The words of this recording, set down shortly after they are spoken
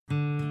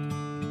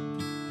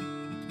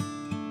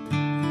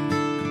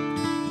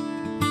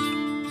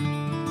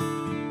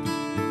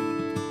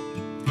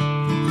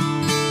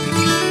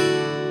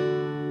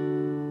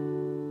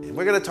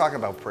We're going to talk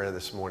about prayer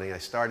this morning. I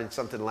started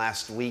something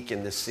last week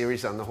in this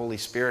series on the Holy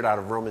Spirit out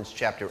of Romans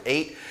chapter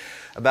 8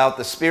 about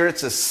the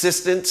Spirit's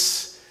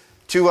assistance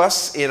to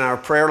us in our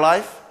prayer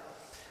life.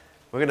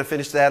 We're going to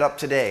finish that up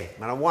today.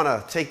 And I want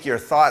to take your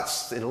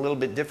thoughts in a little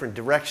bit different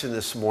direction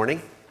this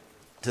morning.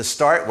 To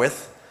start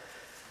with,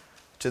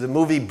 to the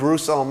movie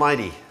Bruce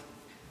Almighty.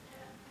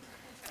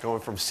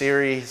 Going from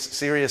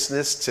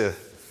seriousness to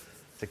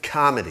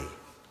comedy.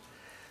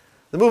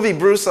 The movie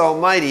Bruce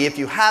Almighty, if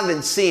you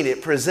haven't seen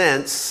it,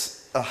 presents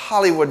a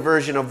Hollywood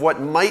version of what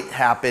might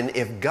happen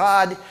if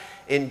God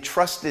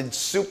entrusted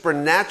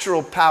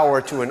supernatural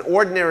power to an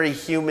ordinary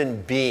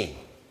human being.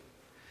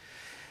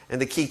 And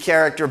the key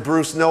character,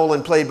 Bruce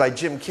Nolan, played by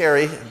Jim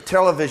Carrey, a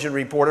television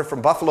reporter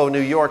from Buffalo,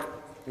 New York,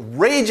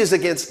 rages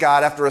against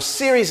God after a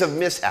series of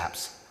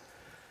mishaps.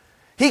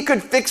 He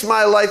could fix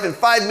my life in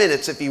 5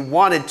 minutes if he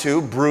wanted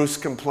to, Bruce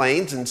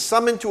complains, and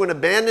summoned to an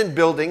abandoned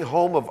building,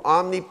 home of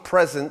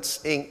Omnipresence,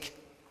 Inc.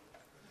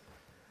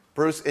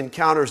 Bruce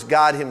encounters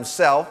God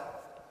himself,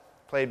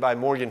 played by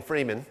Morgan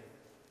Freeman. It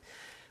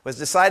was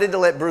decided to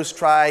let Bruce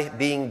try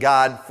being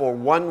God for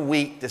 1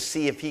 week to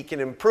see if he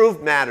can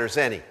improve matters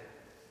any.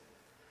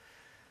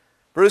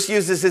 Bruce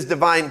uses his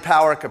divine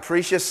power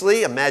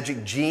capriciously, a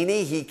magic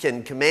genie. He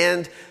can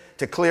command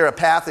to clear a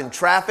path in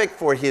traffic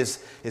for his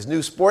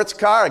new sports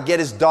car, or get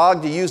his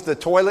dog to use the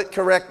toilet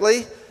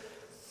correctly.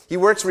 He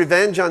works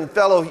revenge on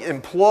fellow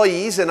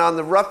employees and on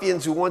the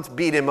ruffians who once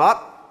beat him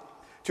up.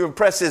 To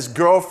impress his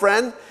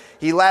girlfriend,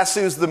 he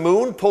lassos the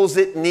moon, pulls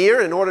it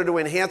near in order to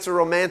enhance a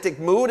romantic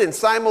mood, and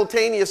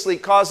simultaneously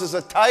causes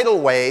a tidal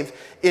wave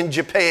in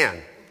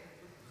Japan.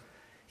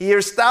 He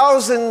hears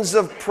thousands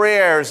of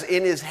prayers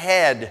in his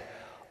head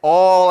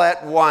all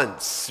at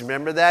once.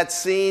 Remember that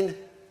scene?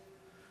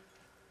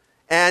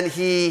 And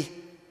he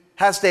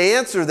has to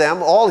answer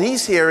them. All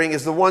he's hearing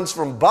is the ones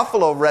from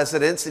Buffalo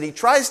residents, and he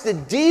tries to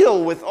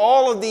deal with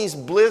all of this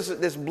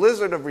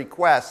blizzard of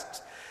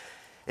requests.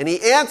 And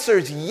he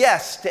answers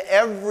yes to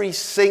every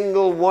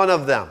single one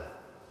of them.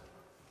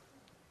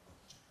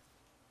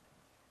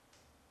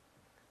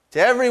 To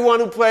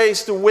everyone who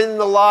plays to win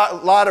the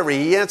lottery,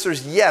 he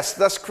answers yes,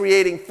 thus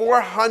creating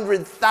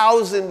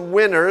 400,000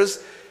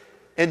 winners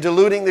and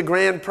diluting the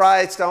grand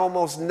prize to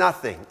almost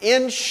nothing.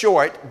 In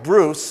short,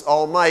 Bruce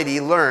Almighty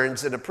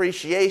learns an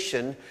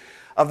appreciation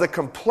of the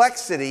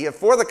complexity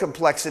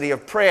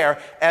of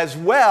prayer, as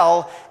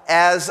well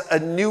as a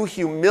new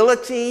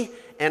humility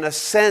and a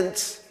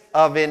sense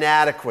of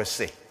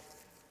inadequacy.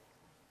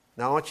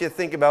 Now I want you to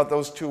think about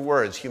those two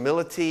words,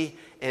 humility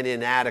and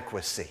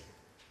inadequacy.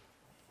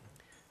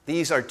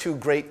 These are two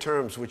great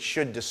terms which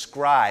should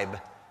describe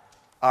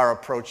our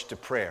approach to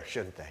prayer,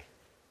 shouldn't they?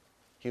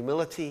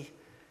 Humility,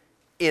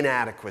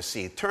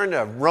 inadequacy. Turn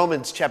to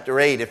Romans chapter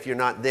 8 if you're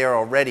not there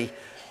already.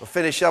 We'll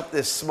finish up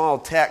this small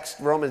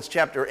text, Romans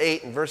chapter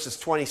 8 and verses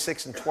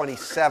 26 and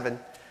 27.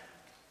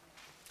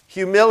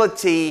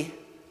 Humility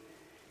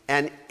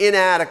and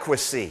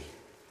inadequacy.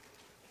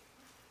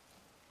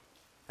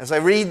 As I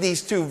read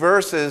these two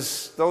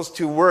verses, those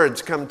two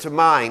words come to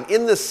mind.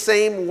 In the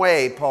same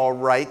way, Paul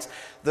writes,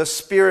 the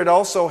Spirit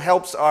also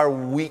helps our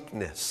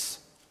weakness.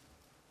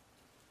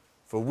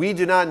 For we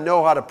do not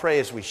know how to pray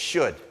as we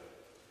should.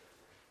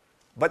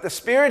 But the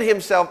Spirit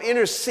himself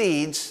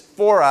intercedes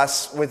for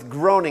us with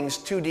groanings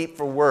too deep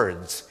for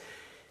words.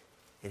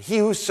 And he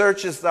who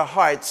searches the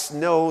hearts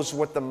knows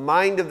what the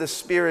mind of the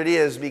Spirit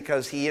is,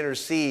 because he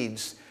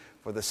intercedes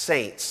for the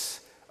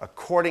saints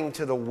according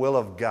to the will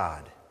of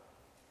God.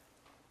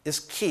 This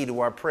key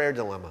to our prayer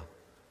dilemma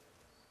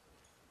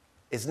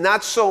is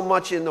not so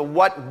much in the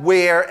what,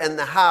 where, and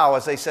the how,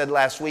 as I said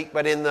last week,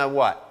 but in the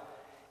what?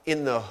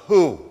 In the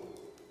who,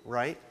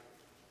 right?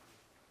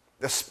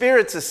 The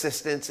Spirit's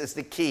assistance is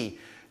the key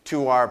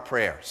to our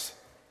prayers.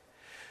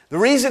 The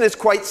reason is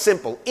quite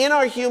simple. In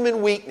our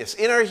human weakness,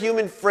 in our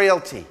human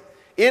frailty,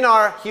 in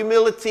our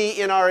humility,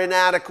 in our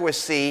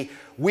inadequacy,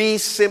 we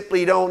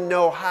simply don't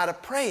know how to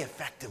pray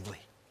effectively.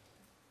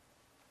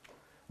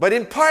 But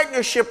in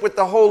partnership with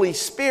the Holy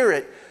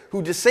Spirit,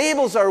 who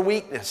disables our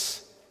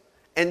weakness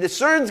and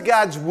discerns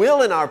God's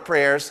will in our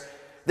prayers,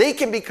 they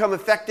can become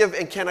effective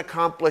and can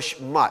accomplish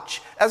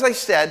much. As I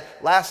said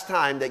last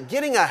time, that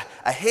getting a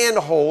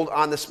handhold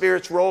on the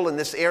Spirit's role in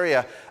this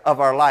area of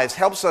our lives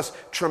helps us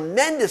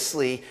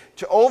tremendously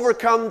to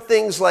overcome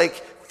things like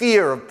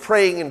fear of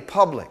praying in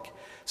public,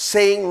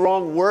 saying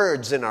wrong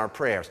words in our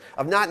prayers,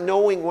 of not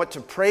knowing what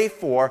to pray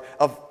for,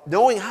 of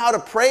knowing how to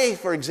pray,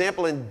 for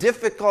example, in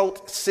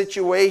difficult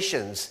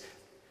situations.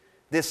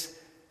 This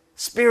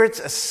Spirit's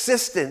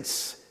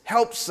assistance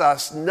helps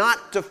us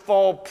not to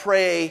fall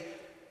prey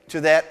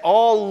to that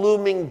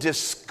all-looming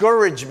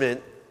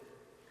discouragement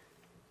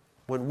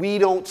when we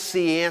don't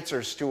see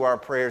answers to our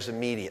prayers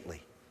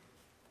immediately.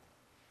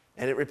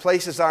 And it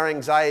replaces our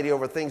anxiety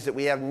over things that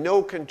we have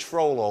no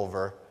control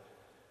over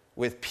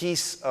with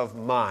peace of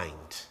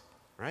mind,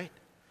 right?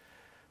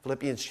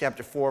 Philippians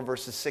chapter 4,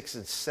 verses 6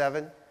 and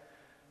 7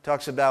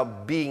 talks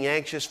about being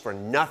anxious for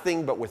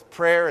nothing, but with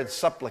prayer and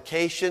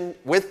supplication,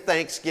 with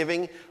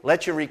thanksgiving,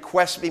 let your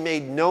requests be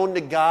made known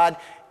to God.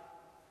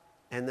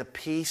 And the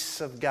peace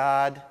of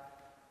God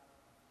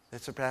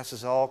that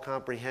surpasses all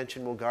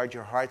comprehension will guard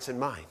your hearts and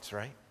minds,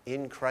 right?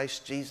 In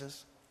Christ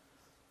Jesus.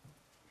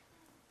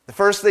 The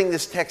first thing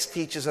this text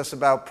teaches us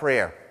about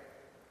prayer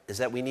is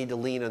that we need to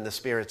lean on the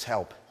Spirit's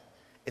help.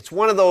 It's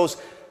one of those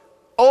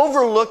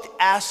overlooked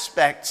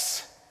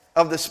aspects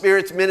of the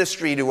Spirit's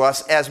ministry to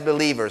us as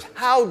believers.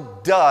 How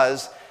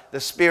does the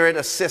Spirit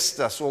assist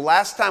us? Well,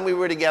 last time we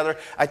were together,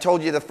 I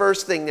told you the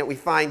first thing that we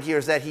find here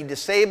is that He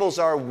disables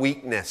our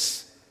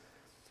weakness.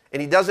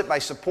 And He does it by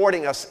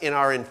supporting us in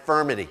our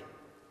infirmity.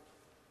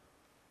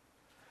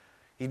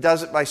 He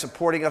does it by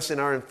supporting us in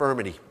our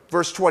infirmity.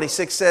 Verse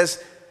 26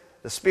 says,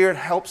 the Spirit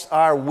helps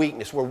our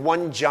weakness. We're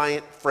one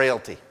giant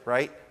frailty,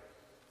 right?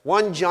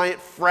 One giant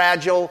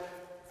fragile,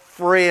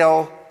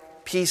 frail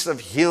piece of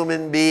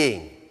human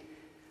being.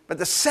 But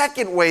the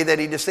second way that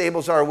He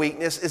disables our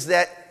weakness is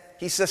that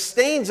He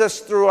sustains us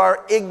through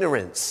our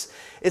ignorance.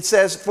 It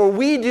says, for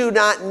we do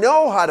not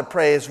know how to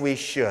pray as we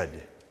should.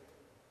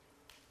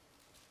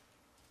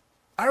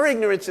 Our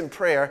ignorance in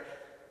prayer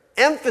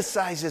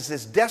emphasizes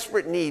this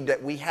desperate need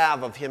that we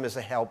have of Him as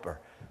a helper.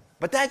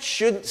 But that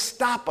shouldn't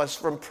stop us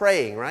from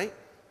praying, right?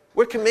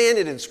 We're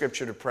commanded in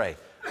Scripture to pray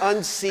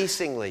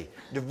unceasingly.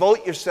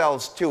 Devote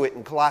yourselves to it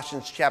in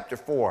Colossians chapter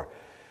 4.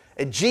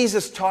 And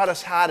Jesus taught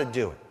us how to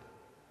do it.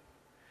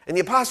 And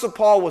the Apostle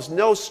Paul was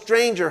no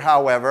stranger,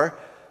 however,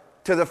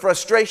 to the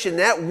frustration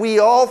that we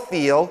all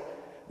feel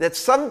that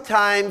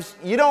sometimes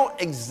you don't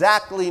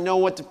exactly know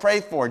what to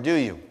pray for, do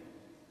you?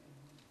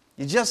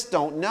 You just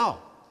don't know.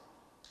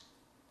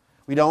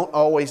 We don't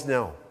always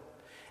know.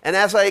 And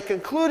as I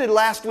concluded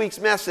last week's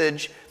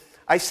message,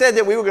 I said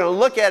that we were going to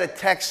look at a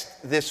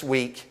text this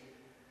week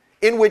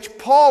in which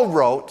Paul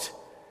wrote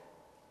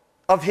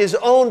of his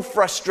own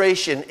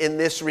frustration in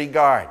this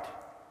regard.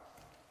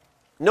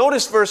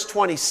 Notice verse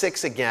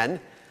 26 again.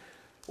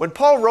 When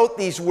Paul wrote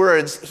these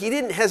words, he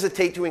didn't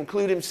hesitate to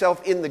include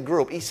himself in the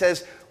group. He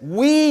says,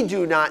 we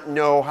do not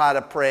know how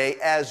to pray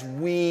as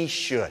we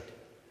should.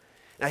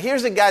 Now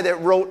here's a guy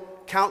that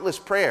wrote countless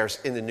prayers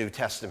in the New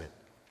Testament.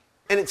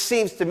 And it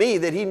seems to me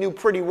that he knew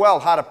pretty well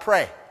how to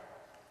pray.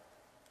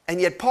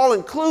 And yet Paul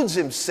includes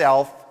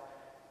himself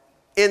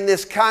in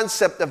this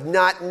concept of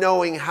not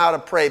knowing how to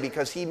pray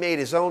because he made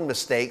his own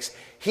mistakes.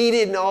 He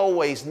didn't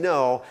always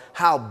know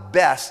how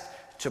best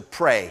to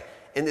pray.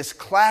 In this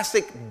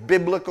classic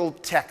biblical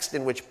text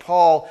in which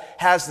Paul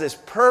has this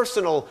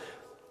personal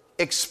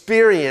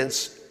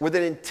experience with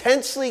an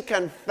intensely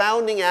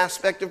confounding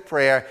aspect of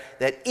prayer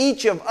that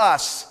each of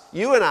us,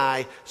 you and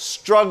I,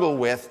 struggle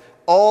with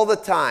all the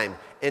time.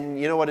 And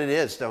you know what it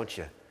is, don't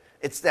you?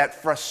 It's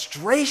that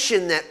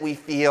frustration that we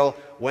feel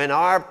when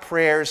our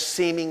prayers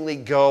seemingly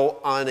go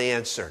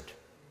unanswered.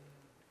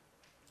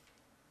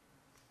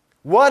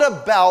 What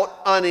about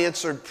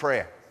unanswered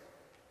prayer?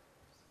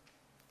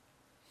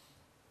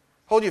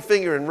 Hold your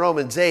finger in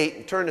Romans 8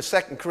 and turn to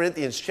 2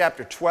 Corinthians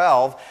chapter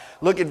 12.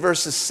 Look at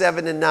verses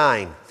 7 and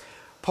 9.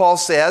 Paul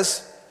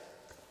says,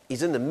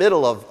 he's in the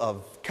middle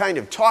of kind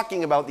of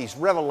talking about these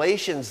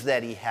revelations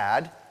that he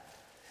had.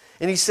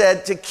 And he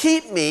said, to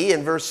keep me,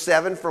 in verse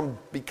 7, from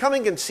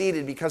becoming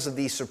conceited because of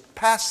these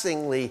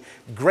surpassingly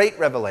great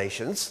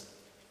revelations,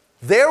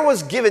 there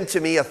was given to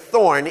me a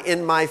thorn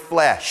in my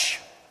flesh.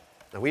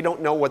 Now, we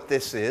don't know what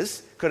this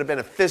is. Could have been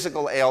a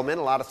physical ailment.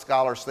 A lot of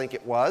scholars think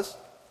it was.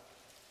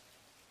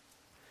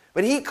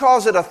 But he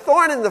calls it a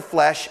thorn in the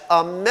flesh,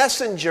 a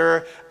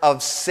messenger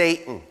of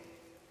Satan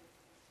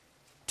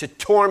to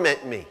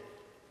torment me.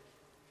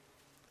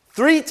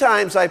 3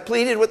 times I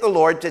pleaded with the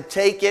Lord to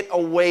take it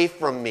away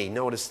from me.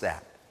 Notice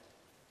that.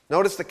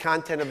 Notice the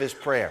content of his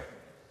prayer.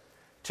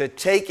 To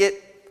take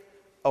it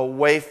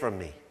away from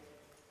me.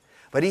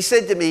 But he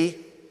said to me,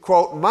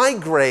 quote, my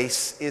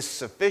grace is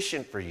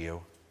sufficient for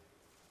you.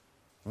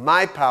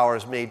 My power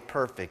is made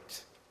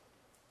perfect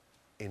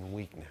in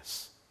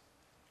weakness.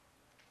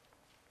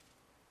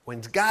 When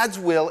God's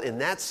will in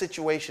that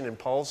situation in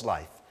Paul's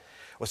life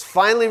was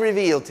finally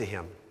revealed to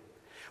him,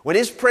 when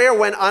his prayer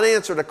went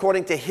unanswered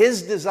according to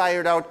his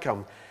desired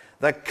outcome,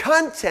 the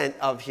content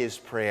of his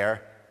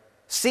prayer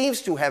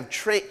seems to have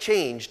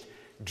changed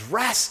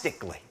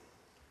drastically.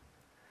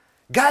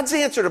 God's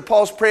answer to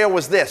Paul's prayer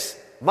was this: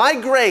 my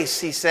grace,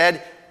 he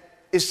said,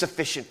 is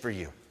sufficient for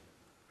you.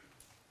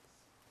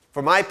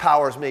 For my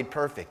power is made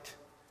perfect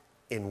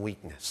in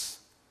weakness.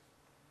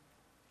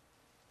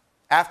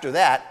 After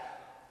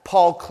that,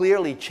 Paul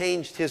clearly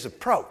changed his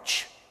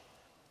approach.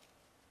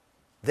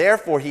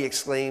 Therefore, he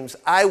exclaims,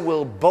 I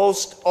will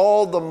boast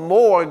all the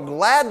more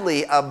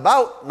gladly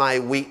about my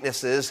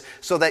weaknesses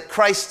so that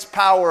Christ's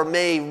power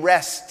may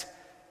rest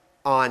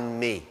on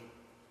me.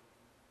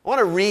 I want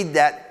to read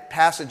that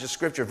passage of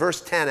Scripture, verse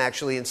 10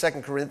 actually, in 2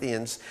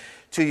 Corinthians,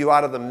 to you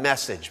out of the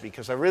Message,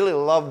 because I really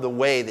love the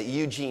way that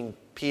Eugene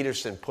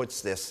Peterson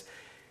puts this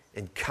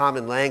in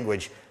common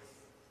language.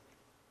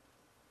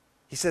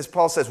 He says,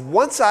 Paul says,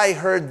 once I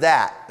heard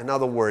that, in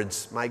other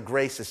words, my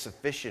grace is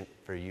sufficient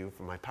for you,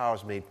 for my power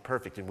is made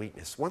perfect in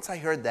weakness. Once I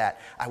heard that,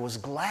 I was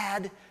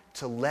glad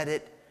to let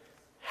it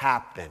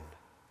happen.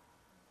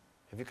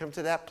 Have you come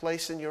to that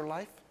place in your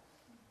life?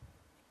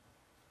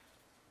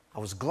 I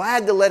was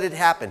glad to let it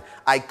happen.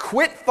 I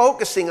quit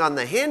focusing on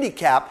the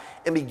handicap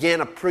and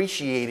began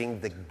appreciating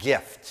the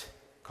gift.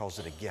 He calls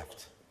it a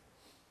gift.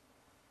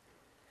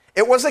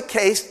 It was a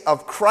case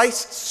of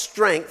Christ's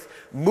strength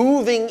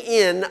moving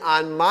in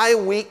on my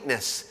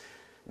weakness.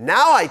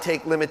 Now I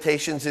take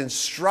limitations in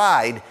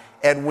stride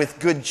and with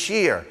good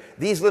cheer.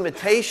 These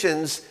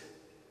limitations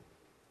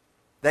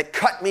that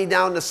cut me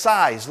down to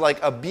size,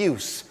 like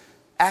abuse,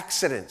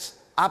 accidents,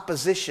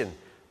 opposition,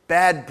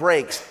 bad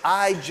breaks,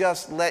 I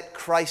just let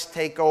Christ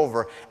take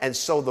over. And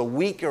so the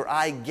weaker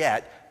I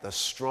get, the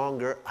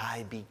stronger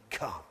I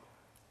become.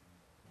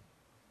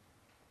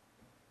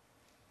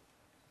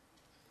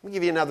 Let me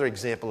give you another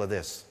example of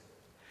this.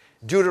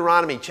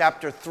 Deuteronomy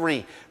chapter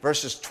 3,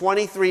 verses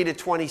 23 to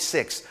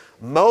 26.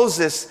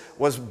 Moses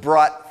was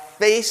brought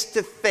face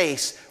to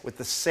face with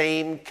the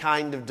same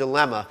kind of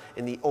dilemma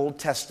in the Old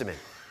Testament.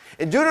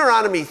 In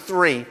Deuteronomy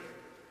 3,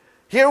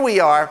 here we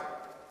are,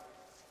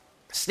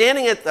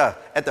 standing at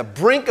the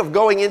brink of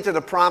going into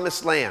the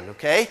promised land,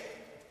 okay?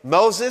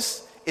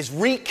 Moses is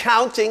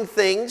recounting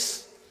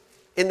things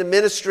in the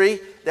ministry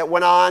that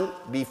went on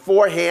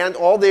beforehand,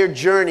 all their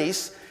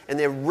journeys, and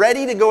they're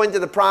ready to go into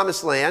the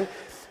promised land.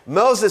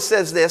 Moses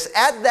says this,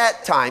 at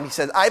that time, he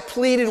said, I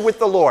pleaded with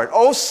the Lord,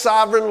 O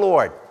sovereign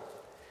Lord,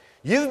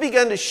 you've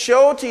begun to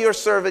show to your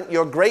servant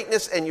your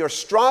greatness and your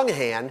strong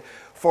hand,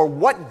 for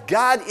what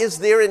God is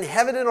there in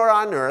heaven or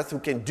on earth who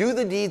can do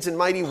the deeds and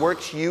mighty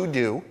works you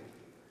do?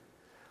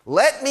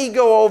 Let me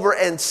go over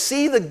and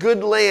see the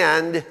good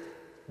land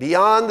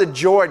beyond the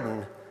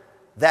Jordan,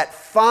 that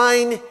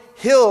fine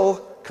hill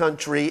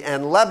country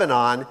and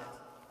Lebanon.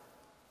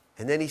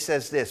 And then he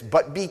says this,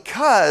 but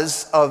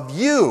because of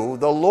you,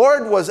 the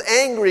Lord was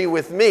angry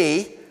with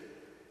me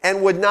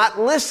and would not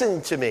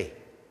listen to me.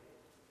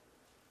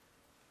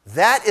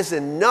 That is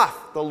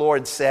enough, the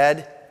Lord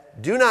said.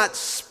 Do not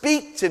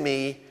speak to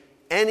me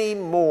any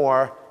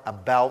more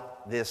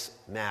about this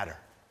matter.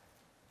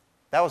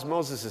 That was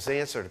Moses'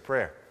 answer to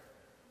prayer.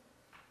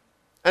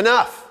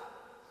 Enough,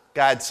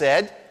 God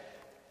said.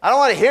 I don't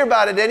want to hear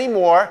about it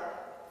anymore.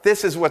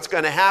 This is what's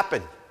going to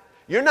happen.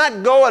 You're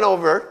not going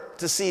over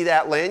to see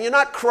that land. You're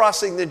not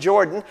crossing the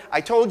Jordan.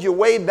 I told you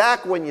way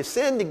back when you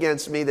sinned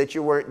against me that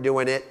you weren't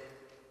doing it.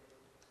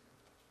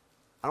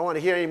 I don't want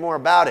to hear any more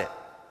about it.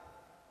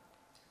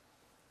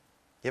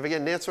 You ever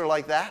get an answer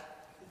like that?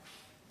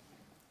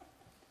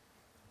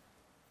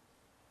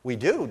 We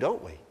do,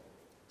 don't we?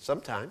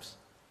 Sometimes.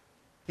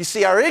 You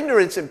see, our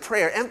ignorance in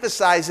prayer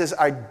emphasizes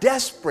our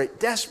desperate,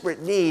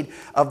 desperate need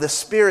of the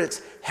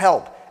Spirit's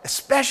help,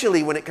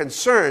 especially when it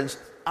concerns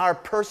our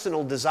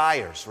personal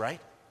desires, right?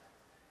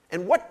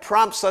 And what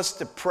prompts us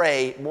to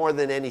pray more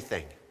than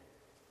anything?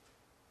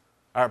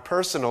 Our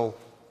personal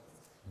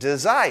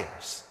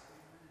desires,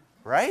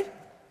 right?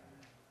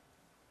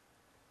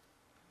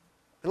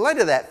 In light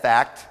of that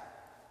fact,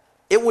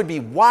 it would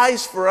be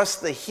wise for us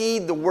to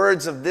heed the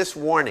words of this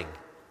warning.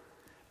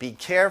 Be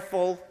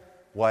careful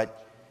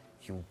what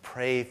you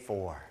pray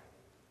for.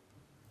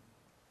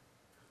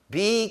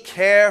 Be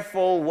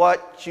careful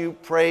what you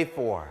pray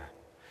for.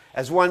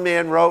 As one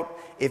man wrote,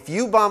 if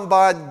you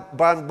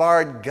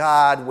bombard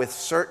God with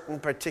certain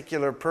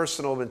particular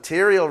personal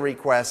material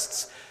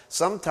requests,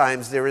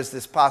 sometimes there is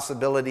this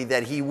possibility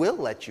that He will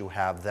let you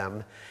have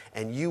them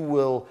and you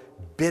will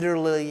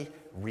bitterly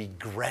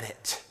regret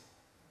it.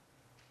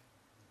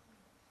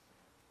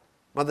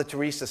 Mother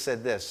Teresa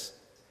said this.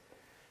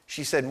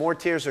 She said, more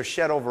tears are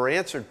shed over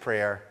answered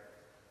prayer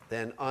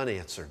than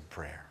unanswered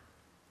prayer.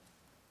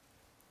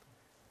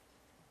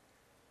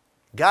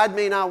 God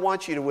may not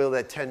want you to win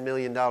that $10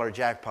 million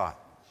jackpot.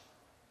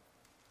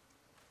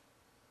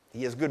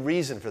 He has good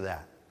reason for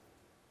that.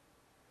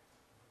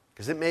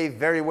 Because it may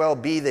very well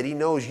be that He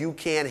knows you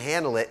can't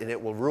handle it and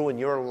it will ruin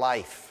your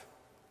life.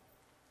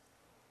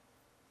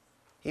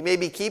 He may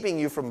be keeping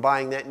you from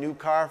buying that new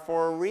car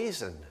for a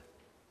reason.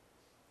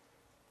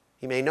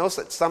 He may know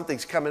that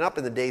something's coming up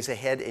in the days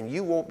ahead and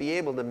you won't be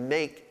able to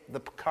make the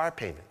car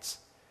payments.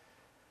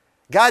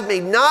 God may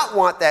not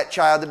want that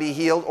child to be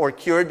healed or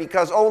cured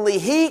because only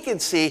He can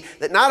see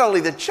that not only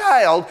the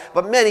child,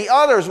 but many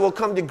others will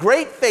come to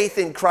great faith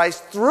in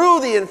Christ through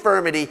the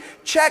infirmity.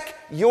 Check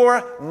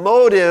your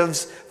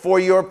motives for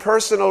your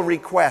personal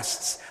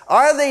requests.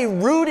 Are they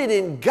rooted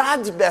in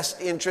God's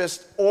best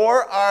interest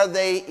or are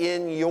they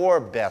in your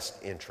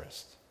best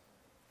interest?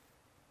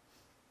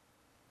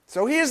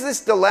 So here's this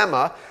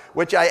dilemma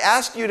which I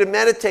asked you to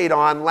meditate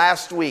on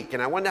last week,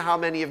 and I wonder how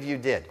many of you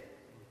did.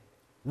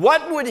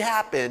 What would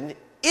happen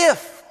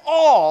if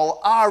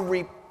all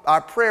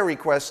our prayer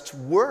requests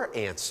were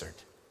answered?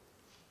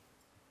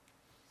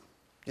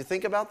 Do you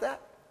think about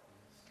that?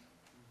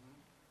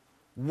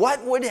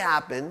 What would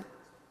happen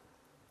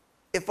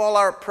if all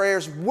our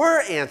prayers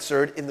were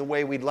answered in the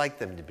way we'd like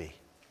them to be?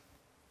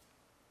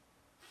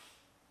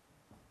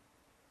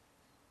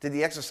 Did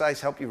the exercise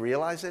help you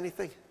realize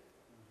anything?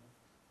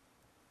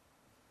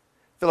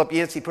 Philip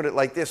Yancey put it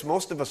like this: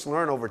 most of us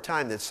learn over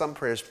time that some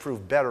prayers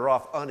prove better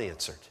off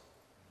unanswered.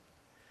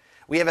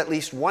 We have at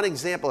least one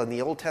example in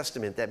the Old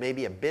Testament that may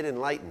be a bit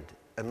enlightened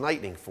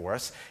enlightening for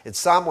us. It's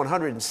Psalm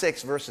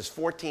 106, verses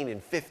 14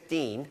 and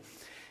 15.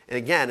 And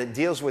again, it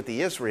deals with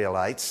the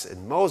Israelites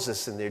and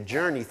Moses and their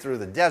journey through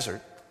the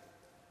desert.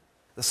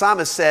 The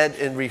psalmist said,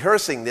 in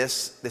rehearsing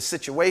this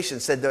situation,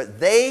 said that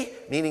they,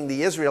 meaning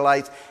the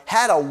Israelites,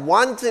 had a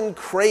wanton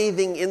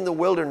craving in the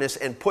wilderness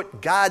and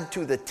put God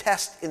to the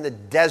test in the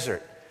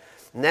desert.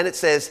 And then it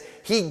says,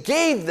 he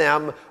gave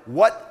them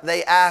what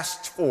they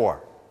asked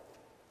for,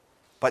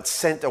 but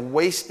sent a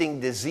wasting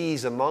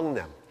disease among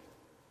them.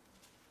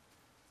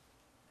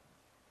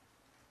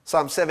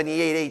 Psalm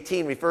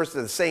 78:18 refers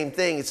to the same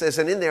thing. It says,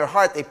 and in their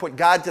heart they put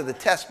God to the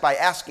test by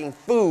asking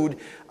food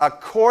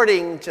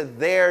according to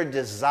their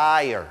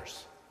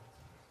desires.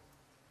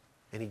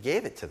 And he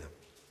gave it to them.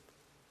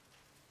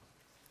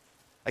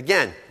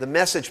 Again, the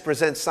Message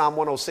presents Psalm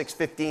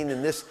 106:15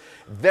 in this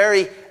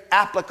very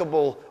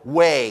applicable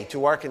way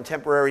to our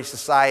contemporary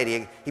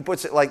society. He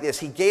puts it like this: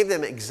 he gave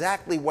them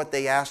exactly what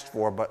they asked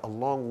for, but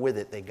along with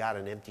it they got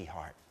an empty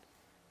heart.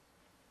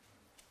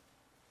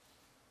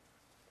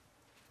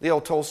 Leo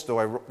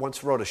Tolstoy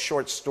once wrote a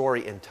short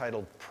story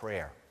entitled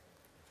Prayer,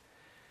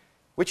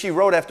 which he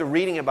wrote after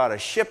reading about a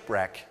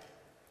shipwreck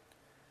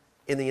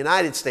in the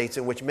United States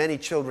in which many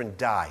children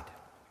died.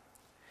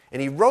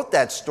 And he wrote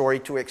that story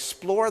to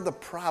explore the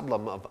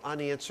problem of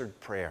unanswered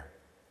prayer.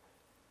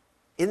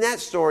 In that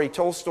story,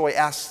 Tolstoy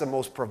asks the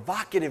most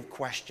provocative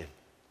question.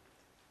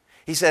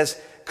 He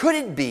says, could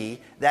it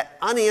be that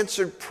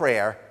unanswered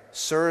prayer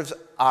serves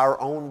our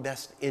own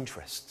best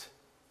interest?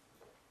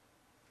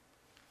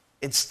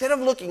 Instead of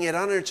looking at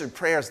unanswered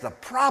prayer as the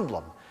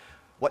problem,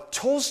 what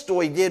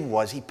Tolstoy did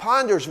was he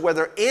ponders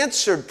whether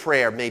answered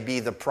prayer may be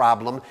the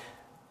problem.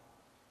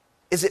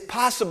 Is it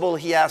possible,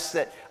 he asks,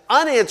 that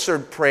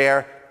unanswered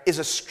prayer is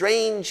a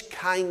strange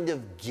kind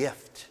of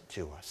gift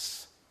to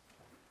us?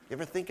 You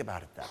ever think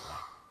about it that way?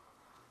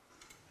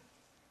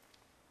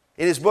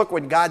 In his book,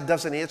 When God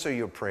Doesn't Answer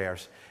Your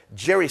Prayers,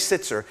 Jerry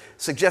Sitzer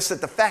suggests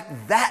that the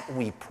fact that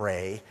we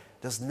pray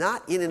does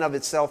not in and of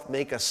itself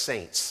make us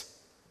saints.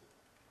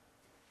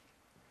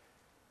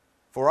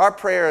 For our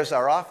prayers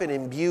are often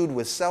imbued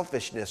with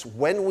selfishness.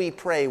 When we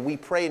pray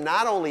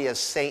not only as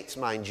saints,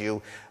 mind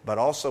you, but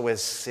also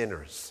as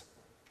sinners.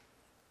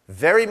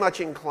 Very much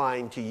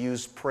inclined to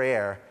use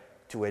prayer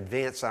to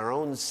advance our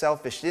own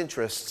selfish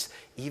interests,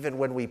 even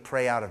when we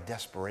pray out of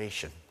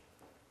desperation.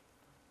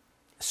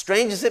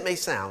 Strange as it may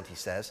sound, he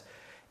says,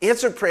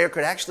 answered prayer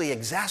could actually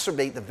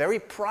exacerbate the very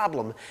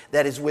problem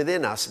that is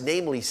within us,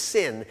 namely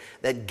sin,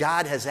 that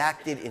God has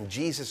acted in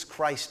Jesus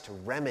Christ to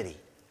remedy.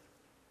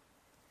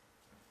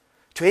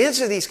 To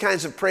answer these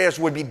kinds of prayers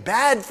would be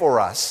bad for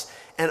us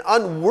and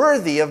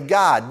unworthy of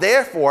God.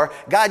 Therefore,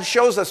 God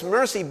shows us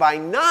mercy by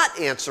not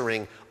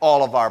answering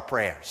all of our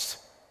prayers.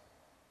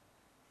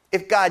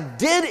 If God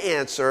did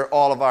answer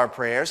all of our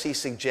prayers, he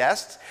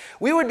suggests,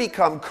 we would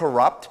become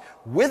corrupt,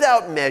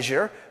 without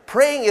measure,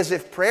 praying as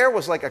if prayer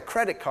was like a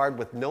credit card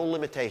with no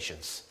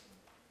limitations.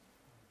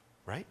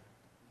 Right?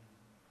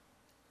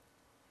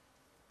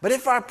 But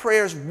if our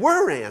prayers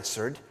were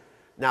answered,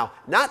 now,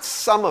 not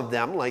some of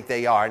them like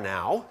they are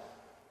now,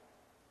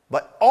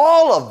 but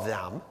all of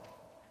them,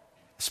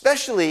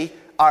 especially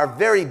our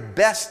very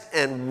best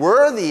and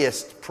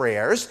worthiest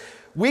prayers,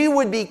 we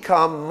would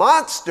become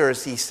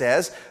monsters, he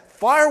says,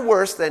 far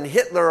worse than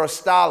Hitler or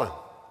Stalin.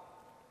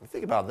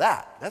 Think about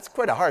that. That's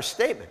quite a harsh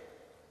statement.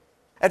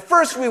 At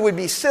first, we would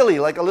be silly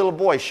like a little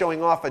boy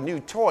showing off a new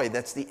toy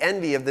that's the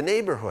envy of the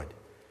neighborhood.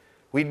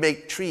 We'd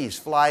make trees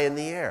fly in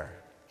the air,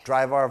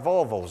 drive our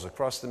Volvos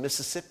across the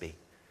Mississippi,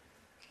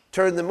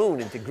 turn the moon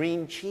into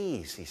green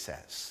cheese, he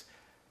says.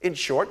 In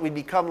short, we'd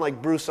become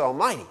like Bruce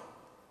Almighty.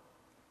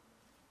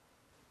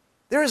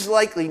 There is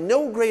likely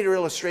no greater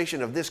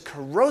illustration of this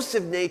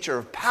corrosive nature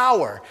of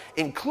power,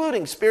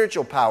 including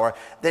spiritual power,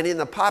 than in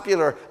the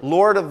popular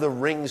Lord of the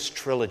Rings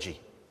trilogy.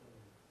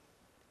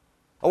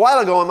 A while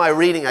ago in my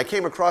reading, I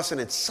came across an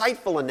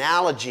insightful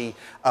analogy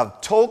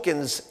of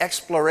Tolkien's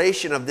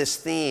exploration of this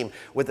theme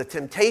with the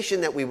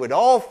temptation that we would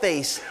all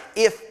face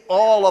if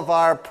all of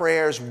our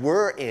prayers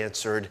were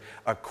answered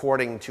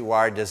according to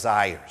our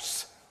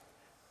desires.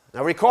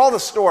 Now recall the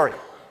story.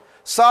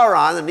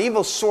 Sauron, an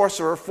evil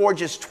sorcerer,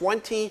 forges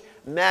 20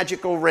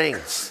 magical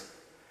rings.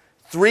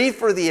 3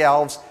 for the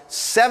elves,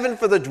 7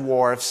 for the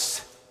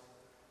dwarfs,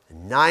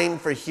 and 9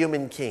 for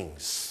human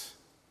kings.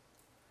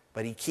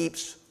 But he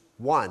keeps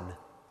 1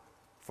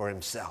 for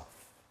himself.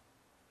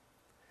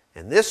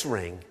 And this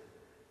ring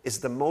is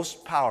the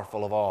most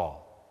powerful of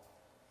all.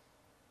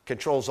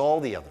 Controls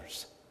all the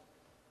others.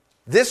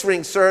 This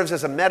ring serves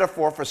as a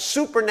metaphor for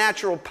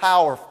supernatural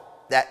power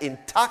that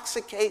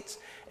intoxicates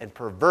and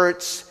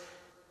perverts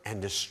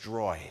and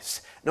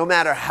destroys. No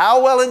matter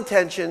how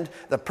well-intentioned,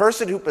 the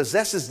person who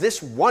possesses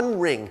this one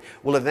ring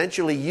will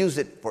eventually use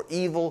it for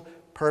evil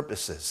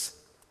purposes.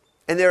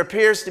 And there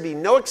appears to be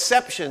no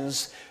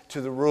exceptions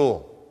to the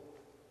rule.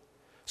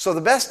 So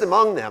the best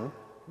among them,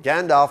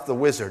 Gandalf the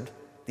wizard,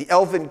 the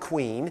elven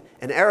queen,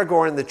 and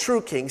Aragorn the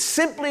true king,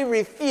 simply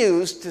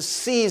refuse to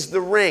seize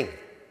the ring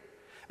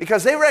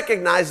because they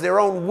recognize their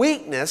own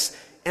weakness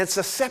and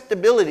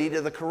susceptibility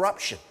to the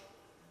corruption.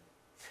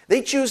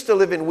 They choose to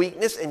live in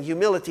weakness and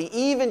humility,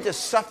 even to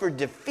suffer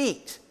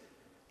defeat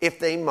if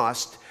they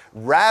must,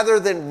 rather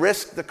than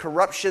risk the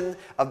corruption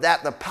of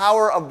that the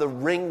power of the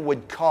ring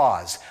would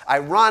cause.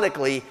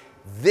 Ironically,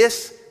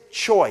 this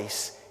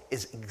choice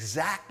is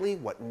exactly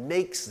what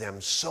makes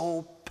them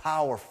so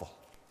powerful.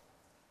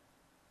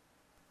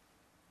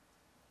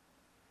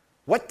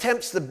 What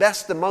tempts the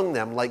best among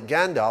them, like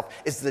Gandalf,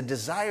 is the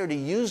desire to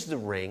use the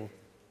ring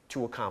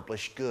to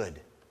accomplish good.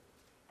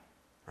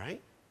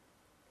 Right?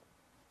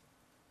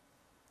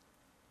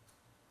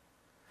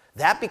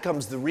 That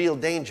becomes the real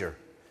danger,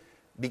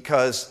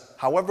 because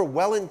however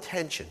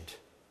well-intentioned,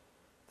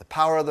 the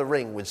power of the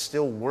ring would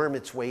still worm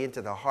its way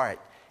into the heart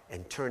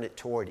and turn it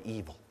toward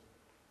evil.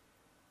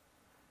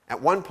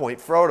 At one point,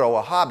 Frodo,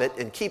 a hobbit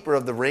and keeper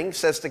of the ring,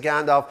 says to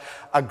Gandalf,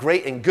 a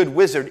great and good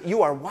wizard,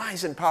 "You are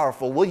wise and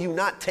powerful. Will you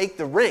not take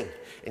the ring?"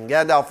 And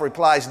Gandalf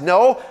replies,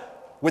 "No,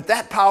 with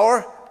that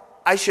power,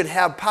 I should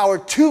have power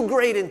too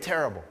great and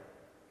terrible.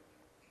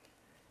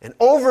 And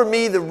over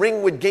me the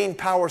ring would gain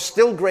power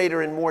still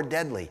greater and more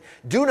deadly.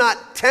 Do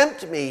not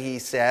tempt me," he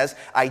says.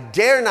 "I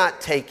dare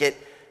not take it,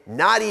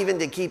 not even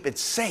to keep it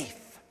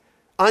safe,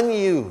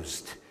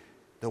 unused.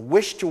 The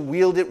wish to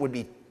wield it would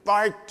be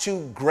far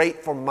too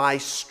great for my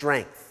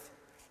strength."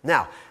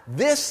 Now,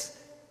 this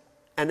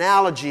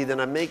analogy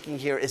that I'm making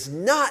here is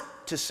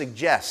not to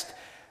suggest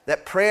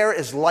that prayer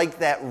is like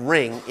that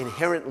ring,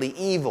 inherently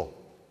evil.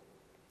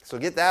 So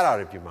get that out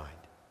of your mind.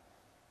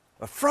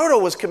 But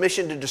Frodo was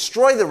commissioned to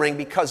destroy the ring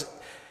because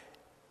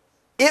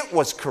it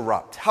was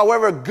corrupt.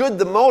 However good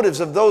the motives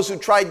of those who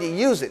tried to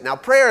use it. Now,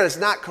 prayer is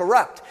not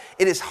corrupt.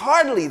 It is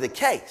hardly the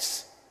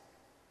case.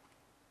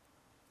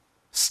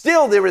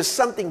 Still, there is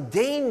something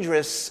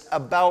dangerous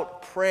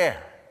about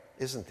prayer,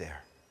 isn't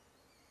there?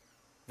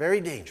 Very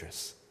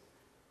dangerous.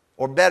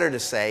 Or better to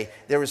say,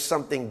 there is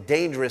something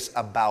dangerous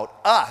about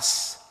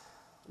us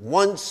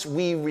once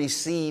we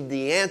receive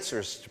the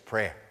answers to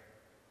prayer.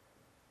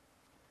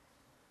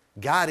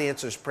 God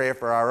answers prayer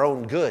for our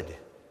own good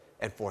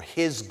and for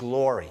His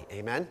glory.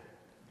 Amen?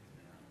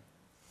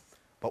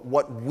 But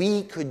what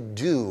we could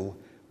do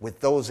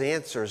with those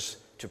answers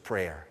to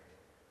prayer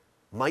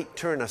might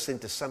turn us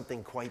into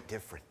something quite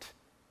different.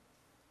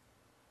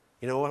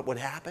 You know what would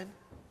happen?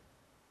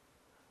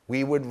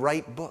 We would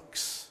write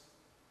books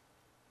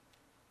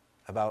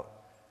about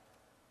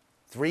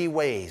 3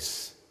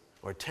 ways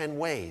or 10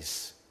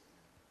 ways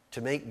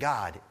to make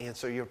God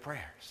answer your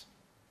prayers.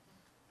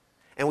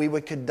 And we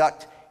would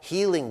conduct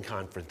healing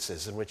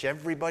conferences in which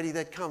everybody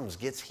that comes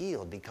gets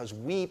healed because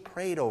we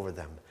prayed over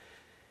them.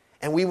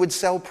 And we would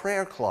sell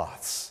prayer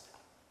cloths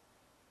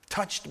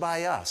touched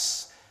by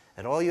us.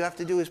 And all you have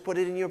to do is put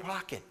it in your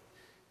pocket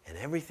and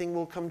everything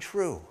will come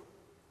true.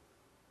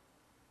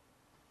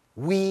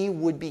 We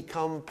would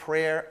become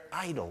prayer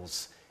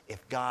idols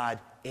if God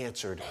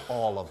answered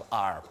all of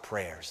our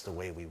prayers the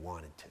way we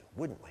wanted to,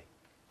 wouldn't we?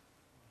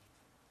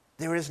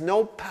 There is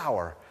no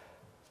power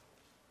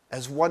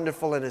as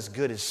wonderful and as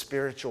good as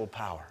spiritual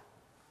power.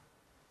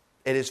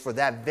 It is for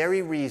that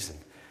very reason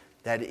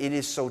that it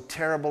is so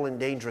terrible and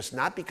dangerous,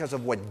 not because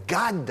of what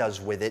God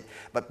does with it,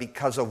 but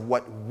because of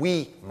what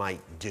we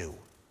might do.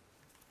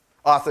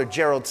 Author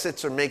Gerald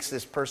Sitzer makes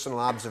this personal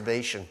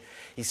observation.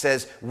 He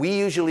says, we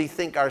usually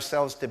think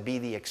ourselves to be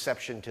the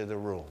exception to the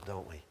rule,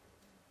 don't we?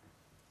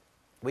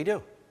 We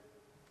do.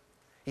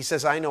 He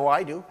says, I know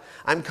I do.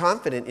 I'm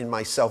confident in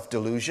my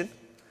self-delusion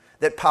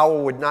that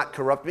power would not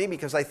corrupt me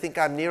because I think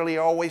I'm nearly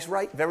always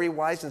right, very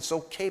wise, and so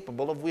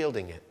capable of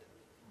wielding it.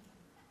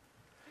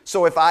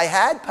 So if I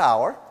had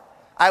power,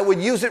 I would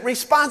use it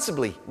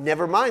responsibly,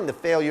 never mind the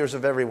failures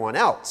of everyone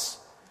else.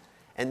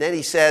 And then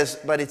he says,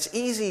 but it's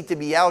easy to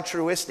be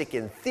altruistic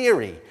in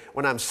theory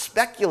when I'm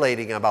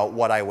speculating about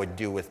what I would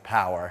do with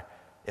power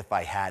if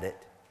I had it.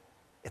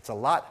 It's a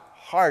lot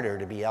harder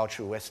to be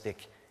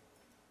altruistic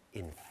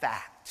in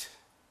fact.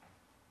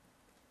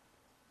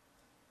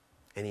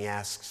 And he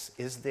asks,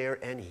 is there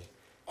any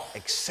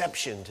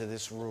exception to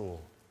this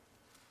rule?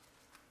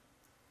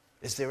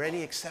 Is there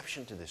any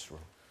exception to this rule?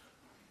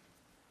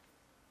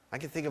 I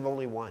can think of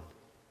only one.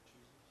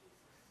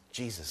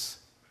 Jesus.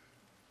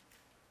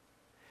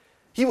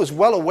 He was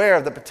well aware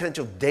of the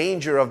potential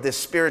danger of this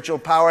spiritual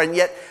power, and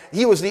yet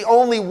he was the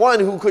only one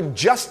who could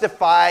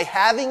justify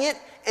having it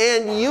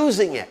and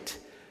using it.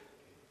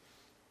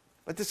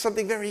 But there's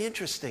something very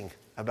interesting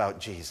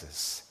about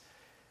Jesus.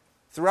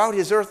 Throughout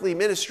his earthly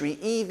ministry,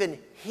 even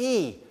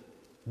he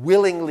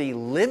willingly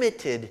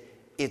limited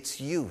its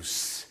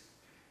use,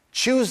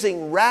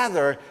 choosing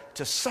rather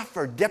to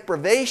suffer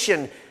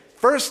deprivation,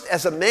 first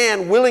as a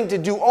man willing to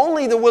do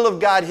only the will of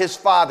God his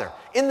Father.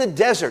 In the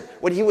desert,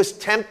 when he was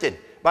tempted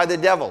by the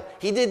devil,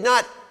 he did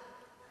not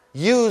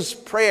use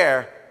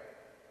prayer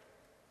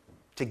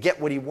to get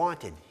what he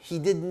wanted. He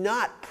did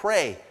not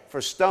pray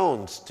for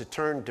stones to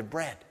turn to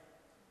bread,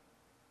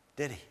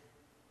 did he?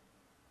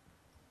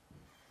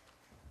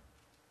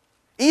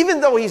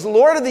 Even though he's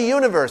Lord of the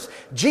universe,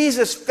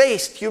 Jesus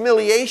faced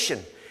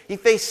humiliation. He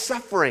faced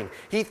suffering.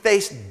 He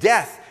faced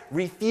death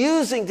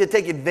refusing to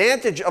take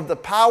advantage of the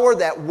power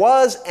that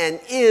was and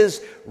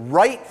is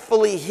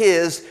rightfully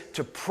his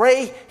to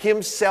pray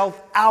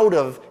himself out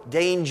of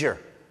danger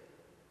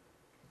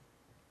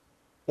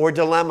or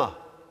dilemma.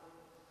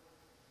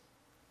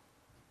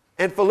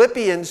 And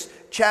Philippians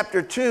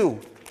chapter 2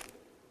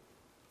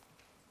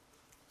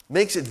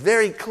 makes it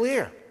very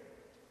clear,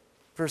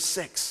 verse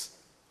 6,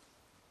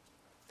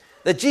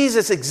 that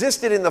Jesus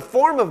existed in the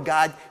form of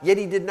God, yet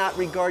he did not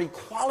regard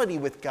equality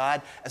with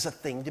God as a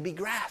thing to be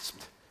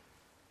grasped.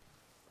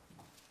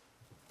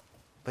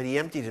 But he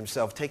emptied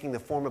himself, taking the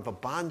form of a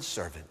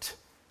bondservant,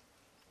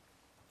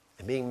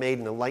 and being made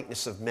in the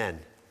likeness of men.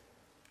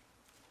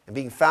 And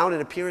being found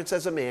in appearance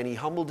as a man, he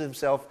humbled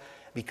himself,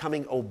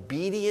 becoming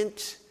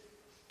obedient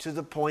to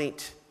the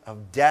point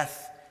of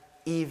death,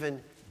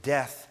 even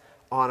death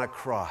on a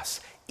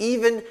cross.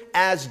 Even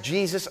as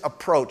Jesus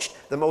approached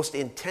the most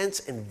intense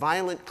and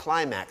violent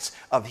climax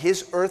of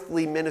his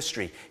earthly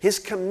ministry, his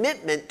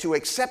commitment to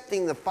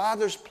accepting the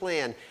Father's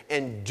plan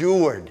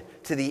endured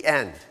to the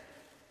end.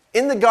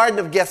 In the Garden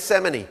of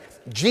Gethsemane,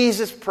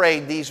 Jesus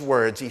prayed these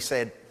words. He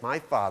said, "My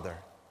Father,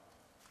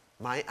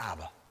 my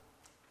Abba,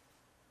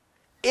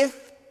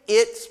 if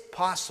it's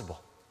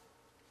possible,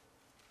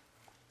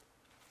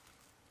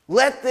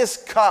 let this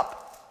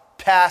cup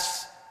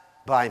pass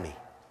by me,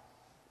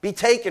 be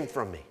taken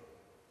from me."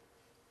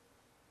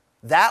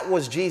 That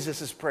was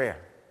Jesus' prayer.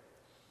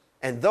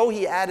 And though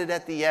he added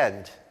at the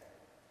end,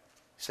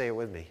 say it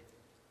with me,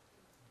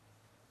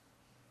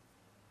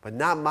 "But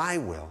not my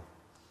will,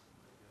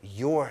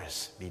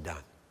 yours be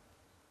done."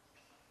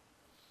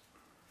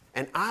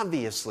 And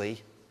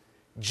obviously,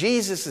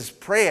 Jesus'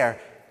 prayer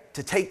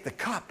to take the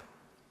cup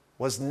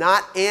was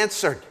not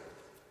answered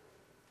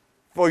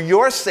for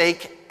your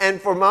sake and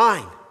for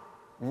mine,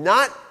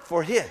 not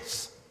for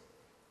his.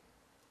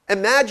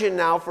 Imagine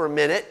now for a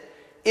minute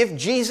if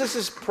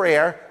Jesus'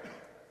 prayer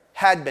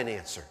had been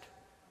answered.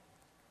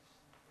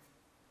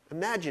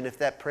 Imagine if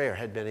that prayer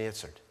had been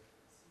answered.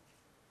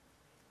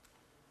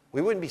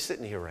 We wouldn't be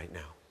sitting here right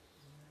now.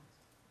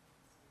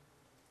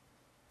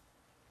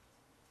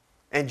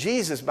 And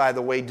Jesus, by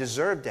the way,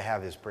 deserved to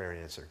have his prayer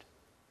answered,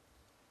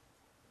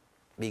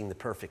 being the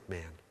perfect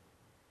man.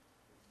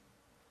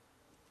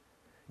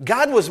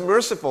 God was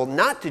merciful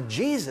not to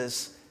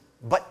Jesus,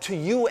 but to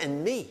you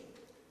and me,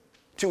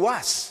 to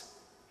us,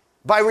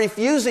 by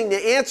refusing to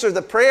answer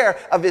the prayer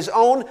of his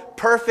own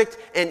perfect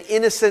and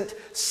innocent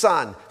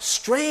Son.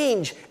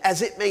 Strange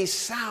as it may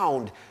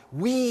sound,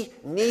 we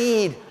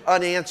need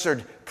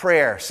unanswered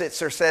prayer.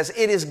 Sitzer says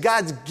it is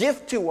God's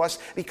gift to us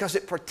because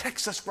it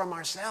protects us from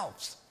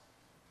ourselves.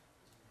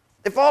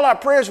 If all our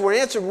prayers were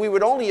answered, we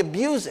would only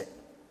abuse it,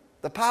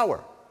 the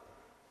power.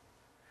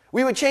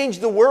 We would change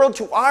the world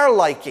to our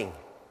liking.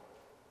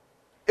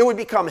 It would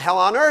become hell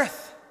on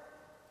earth.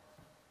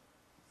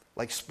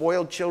 Like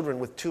spoiled children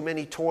with too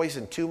many toys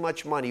and too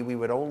much money, we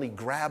would only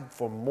grab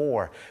for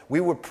more. We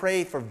would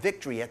pray for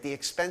victory at the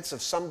expense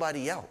of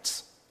somebody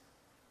else.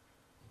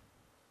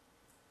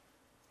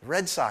 The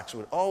Red Sox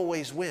would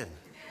always win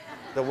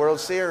the World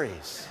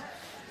Series.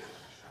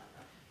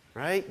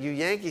 Right? You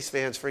Yankees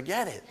fans,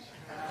 forget it.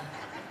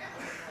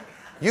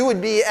 You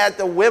would be at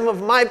the whim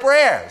of my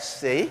prayers,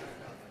 see?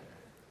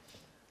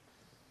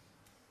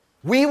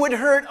 We would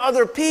hurt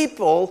other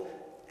people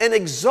and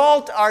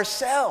exalt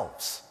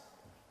ourselves.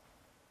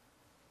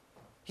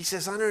 He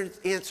says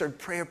unanswered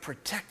prayer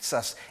protects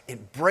us,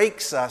 it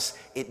breaks us,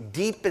 it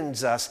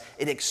deepens us,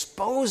 it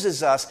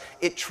exposes us,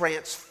 it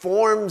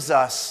transforms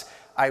us.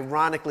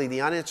 Ironically, the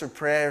unanswered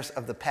prayers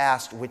of the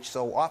past, which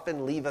so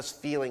often leave us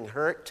feeling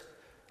hurt,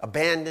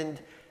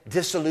 abandoned,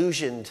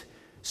 disillusioned,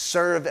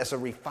 serve as a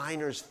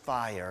refiner's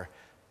fire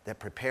that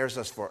prepares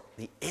us for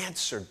the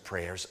answered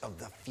prayers of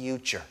the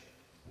future.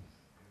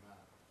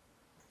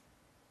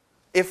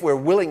 If we're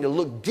willing to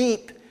look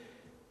deep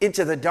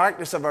into the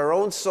darkness of our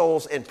own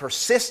souls and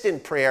persist in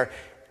prayer,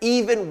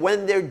 even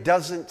when there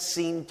doesn't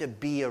seem to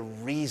be a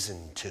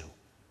reason to.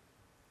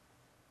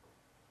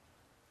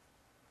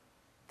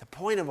 The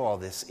point of all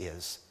this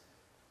is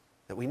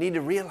that we need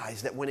to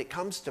realize that when it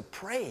comes to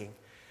praying,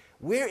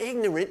 we're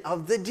ignorant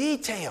of the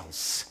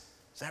details.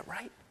 Is that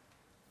right?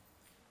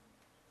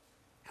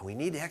 And we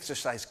need to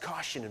exercise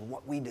caution in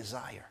what we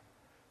desire.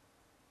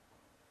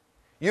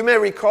 You may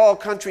recall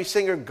country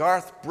singer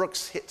Garth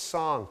Brooks' hit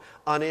song,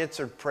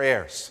 Unanswered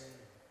Prayers,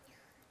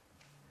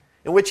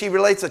 in which he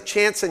relates a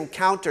chance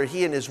encounter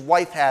he and his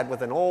wife had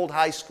with an old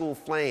high school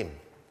flame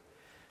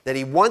that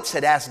he once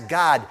had asked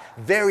God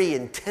very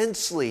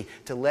intensely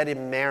to let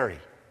him marry.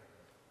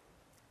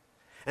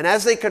 And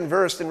as they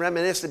conversed and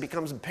reminisced, it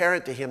becomes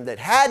apparent to him that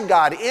had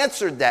God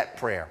answered that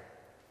prayer,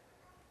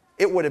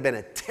 it would have been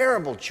a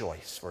terrible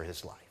choice for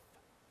his life.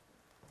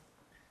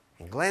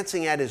 And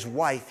glancing at his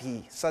wife,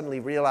 he suddenly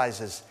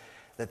realizes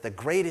that the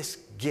greatest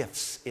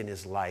gifts in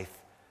his life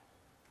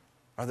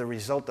are the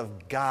result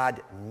of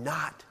God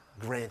not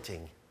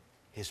granting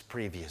his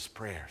previous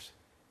prayers,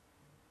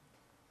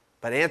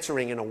 but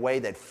answering in a way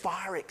that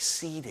far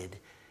exceeded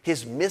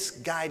his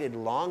misguided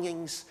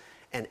longings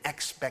and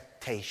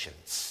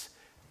expectations.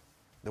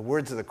 The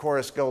words of the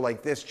chorus go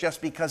like this: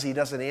 just because he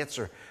doesn't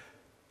answer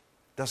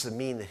doesn't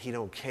mean that he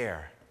don't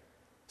care.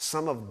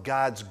 Some of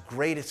God's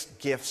greatest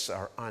gifts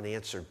are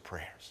unanswered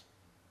prayers.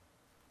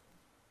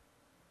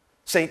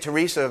 St.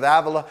 Teresa of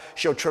Avila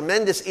showed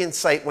tremendous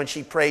insight when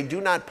she prayed, "Do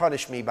not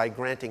punish me by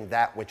granting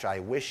that which I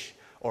wish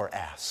or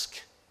ask."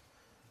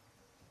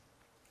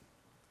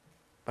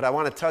 But I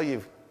want to tell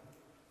you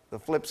the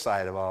flip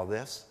side of all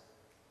this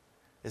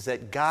is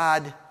that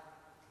God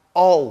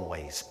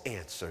always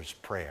answers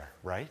prayer,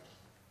 right?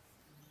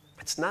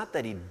 It's not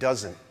that he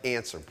doesn't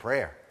answer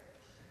prayer.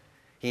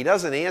 He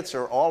doesn't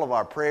answer all of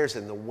our prayers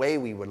in the way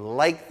we would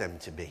like them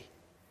to be.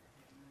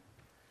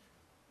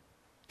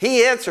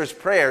 He answers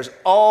prayers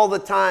all the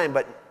time,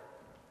 but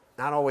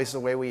not always the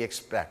way we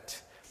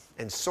expect.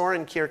 And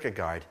Soren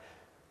Kierkegaard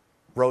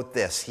wrote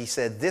this. He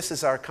said, "This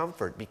is our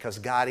comfort, because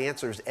God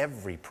answers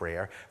every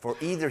prayer, for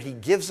either he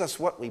gives us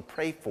what we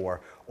pray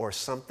for or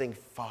something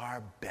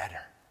far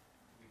better."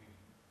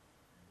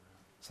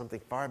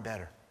 Something far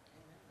better.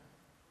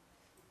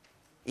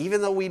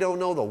 Even though we don't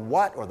know the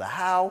what or the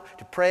how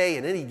to pray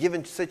in any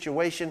given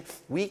situation,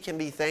 we can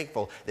be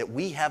thankful that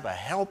we have a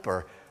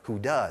helper who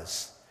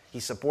does.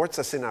 He supports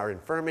us in our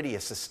infirmity, he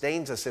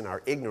sustains us in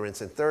our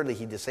ignorance, and thirdly,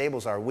 he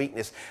disables our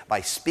weakness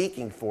by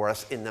speaking for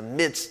us in the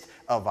midst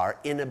of our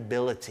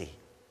inability.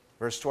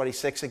 Verse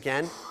 26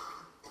 again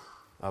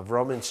of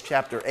Romans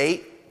chapter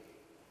 8.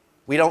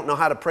 We don't know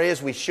how to pray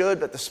as we should,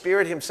 but the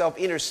Spirit himself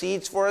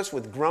intercedes for us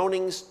with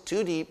groanings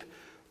too deep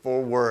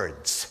for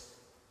words.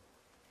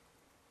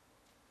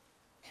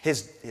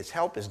 His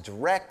help is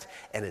direct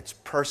and it's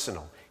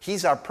personal.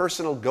 He's our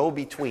personal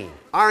go-between,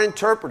 our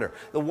interpreter,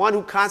 the one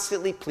who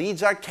constantly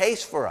pleads our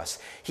case for us.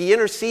 He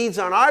intercedes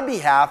on our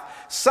behalf,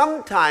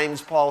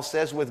 sometimes, Paul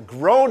says, with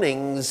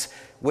groanings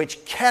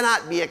which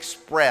cannot be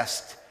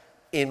expressed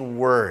in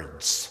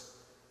words.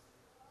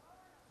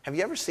 Have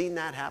you ever seen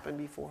that happen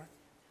before?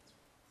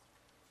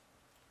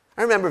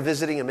 I remember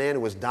visiting a man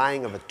who was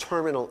dying of a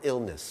terminal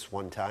illness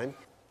one time,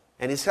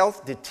 and his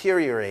health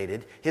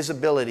deteriorated his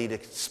ability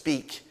to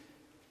speak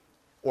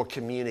or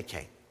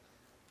communicate.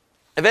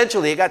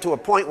 Eventually, it got to a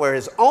point where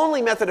his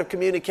only method of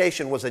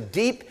communication was a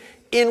deep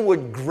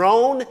inward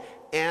groan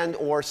and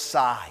or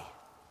sigh.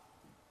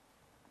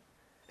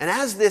 And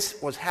as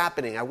this was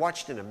happening, I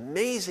watched an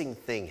amazing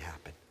thing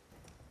happen.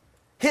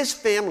 His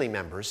family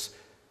members,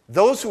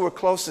 those who were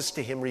closest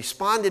to him,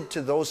 responded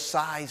to those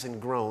sighs and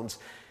groans,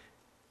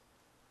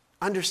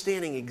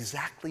 understanding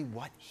exactly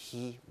what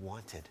he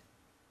wanted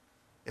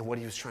and what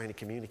he was trying to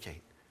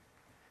communicate.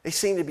 They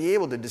seemed to be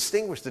able to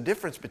distinguish the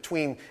difference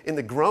between in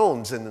the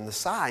groans and in the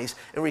sighs,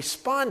 and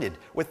responded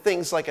with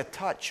things like a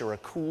touch or a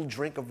cool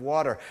drink of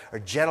water or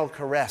gentle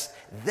caress.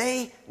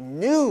 They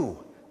knew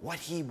what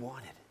he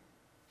wanted.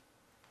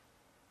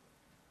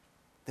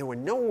 There were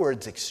no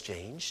words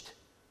exchanged,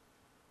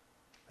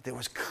 but there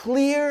was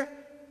clear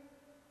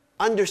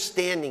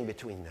understanding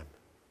between them.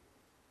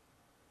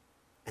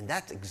 And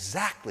that's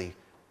exactly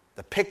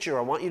the picture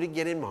I want you to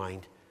get in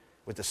mind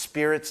with the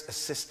Spirit's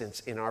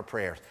assistance in our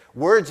prayers.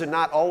 Words are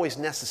not always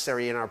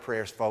necessary in our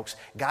prayers, folks.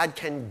 God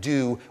can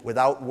do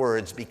without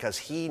words because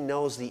he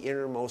knows the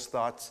innermost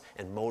thoughts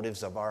and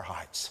motives of our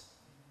hearts.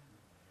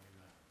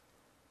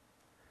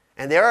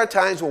 And there are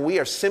times when we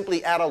are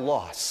simply at a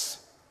loss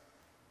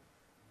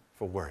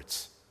for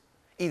words.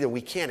 Either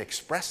we can't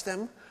express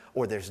them,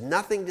 or there's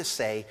nothing to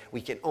say.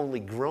 We can only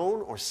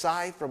groan or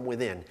sigh from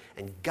within.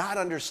 And God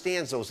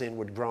understands those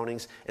inward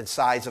groanings and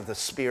sighs of the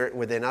Spirit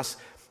within us.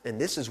 And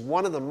this is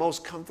one of the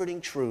most comforting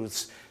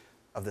truths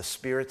of the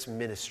Spirit's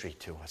ministry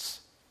to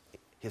us,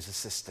 his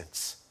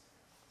assistance.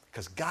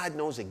 Because God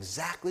knows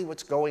exactly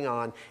what's going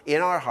on in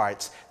our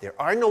hearts. There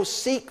are no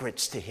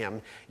secrets to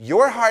him.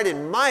 Your heart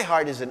and my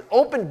heart is an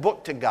open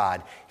book to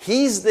God.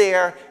 He's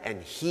there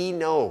and he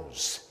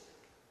knows.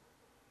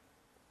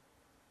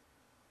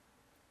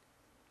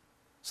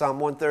 Psalm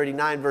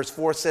 139 verse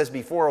 4 says,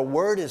 "Before a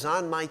word is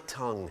on my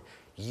tongue,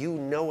 you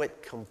know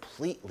it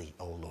completely,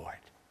 O Lord."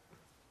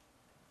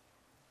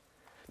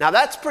 Now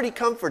that's pretty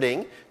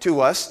comforting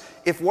to us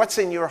if what's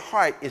in your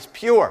heart is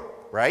pure,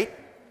 right?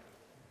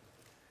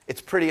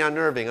 It's pretty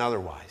unnerving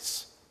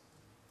otherwise.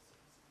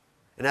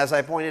 And as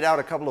I pointed out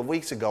a couple of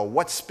weeks ago,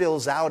 what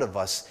spills out of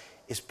us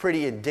is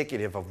pretty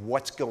indicative of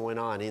what's going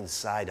on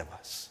inside of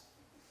us.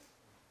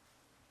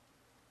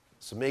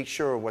 So make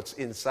sure what's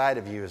inside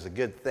of you is a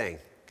good thing,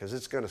 because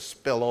it's going to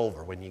spill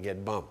over when you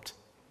get bumped.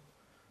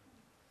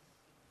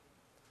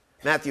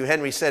 Matthew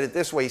Henry said it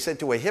this way. He said,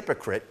 "To a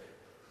hypocrite,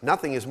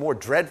 nothing is more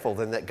dreadful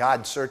than that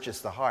God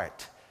searches the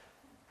heart.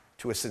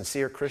 To a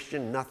sincere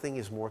Christian, nothing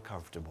is more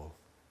comfortable."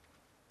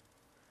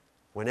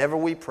 Whenever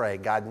we pray,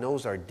 God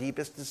knows our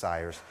deepest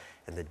desires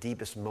and the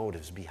deepest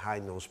motives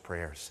behind those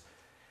prayers.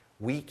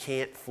 We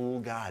can't fool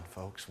God,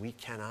 folks. We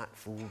cannot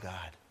fool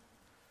God.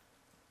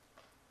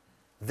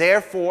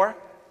 Therefore,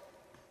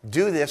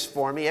 do this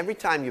for me every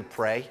time you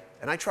pray,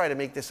 and I try to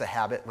make this a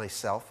habit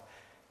myself.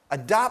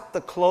 Adopt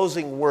the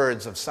closing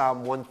words of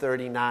Psalm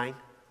 139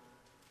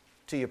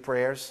 to your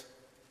prayers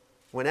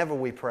whenever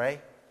we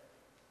pray.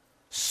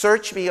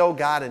 "Search me, O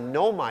God, and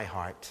know my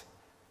heart.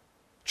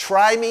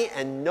 Try me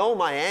and know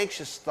my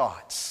anxious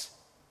thoughts,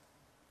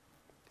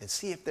 and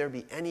see if there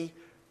be any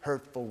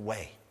hurtful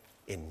way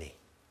in me,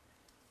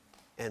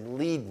 and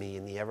lead me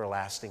in the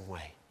everlasting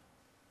way.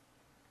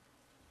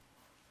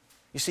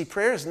 You see,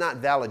 prayer is not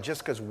valid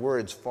just because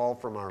words fall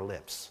from our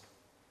lips.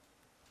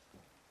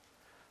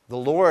 The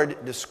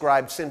Lord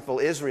described sinful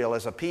Israel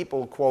as a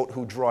people, quote,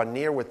 who draw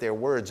near with their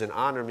words and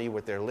honor me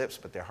with their lips,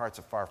 but their hearts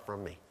are far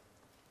from me.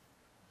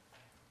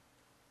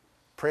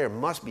 Prayer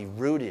must be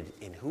rooted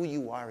in who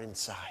you are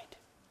inside.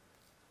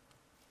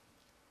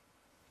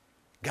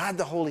 God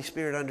the Holy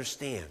Spirit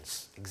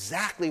understands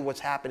exactly what's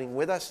happening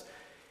with us,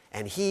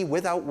 and He,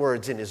 without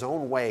words, in His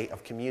own way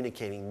of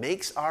communicating,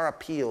 makes our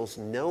appeals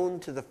known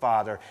to the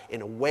Father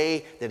in a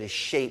way that is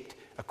shaped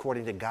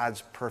according to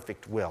God's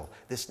perfect will.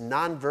 This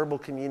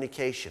nonverbal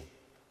communication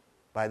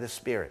by the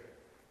Spirit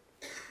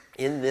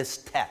in this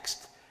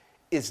text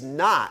is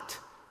not,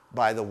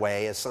 by the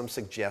way, as some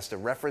suggest, a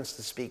reference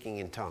to speaking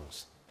in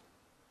tongues,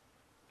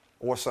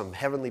 or some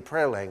heavenly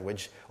prayer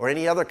language, or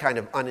any other kind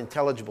of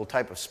unintelligible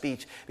type of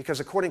speech, because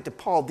according to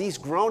Paul, these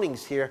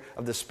groanings here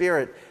of the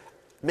Spirit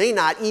may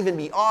not even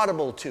be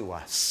audible to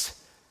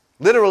us.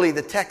 Literally,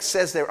 the text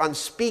says they're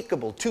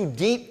unspeakable, too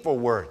deep for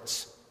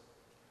words.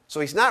 So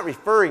he's not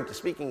referring to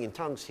speaking in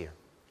tongues here.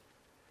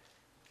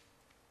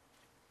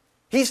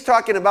 He's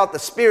talking about the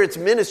Spirit's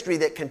ministry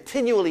that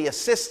continually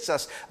assists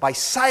us by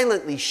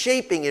silently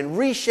shaping and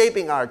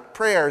reshaping our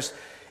prayers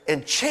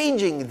and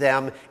changing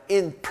them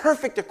in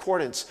perfect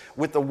accordance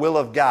with the will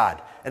of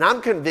God. And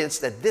I'm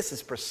convinced that this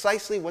is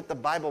precisely what the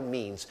Bible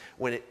means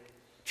when it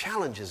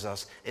challenges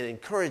us and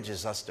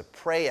encourages us to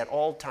pray at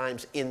all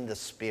times in the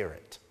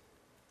Spirit.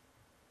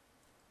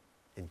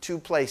 In two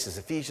places,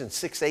 Ephesians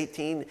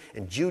 6:18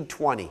 and Jude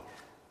 20.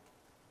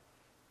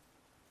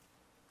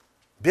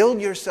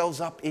 Build yourselves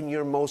up in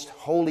your most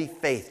holy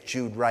faith,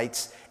 Jude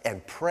writes,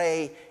 and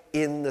pray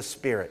in the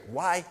Spirit.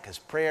 Why? Because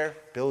prayer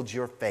builds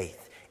your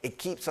faith. It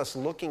keeps us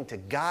looking to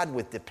God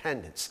with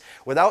dependence.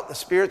 Without the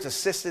Spirit's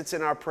assistance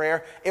in our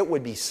prayer, it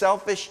would be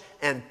selfish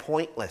and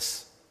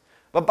pointless.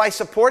 But by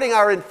supporting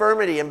our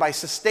infirmity and by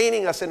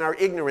sustaining us in our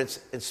ignorance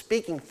and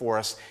speaking for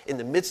us in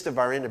the midst of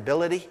our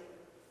inability,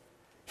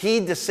 He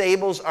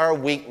disables our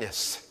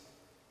weakness.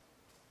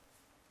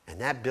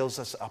 And that builds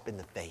us up in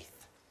the faith.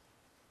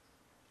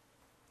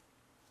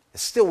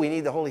 Still, we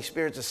need the Holy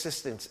Spirit's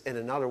assistance in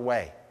another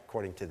way,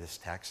 according to this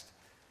text.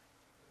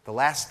 The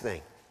last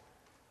thing.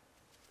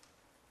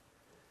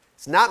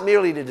 It's not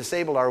merely to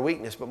disable our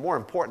weakness, but more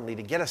importantly,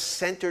 to get us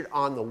centered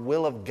on the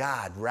will of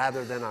God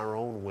rather than our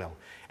own will.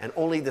 And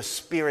only the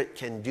Spirit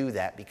can do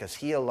that because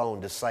He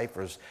alone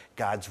deciphers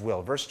God's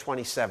will. Verse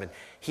 27,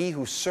 He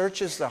who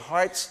searches the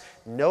hearts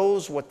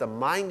knows what the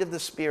mind of the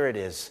Spirit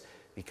is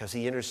because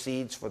He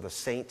intercedes for the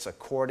saints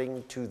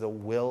according to the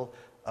will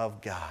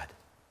of God.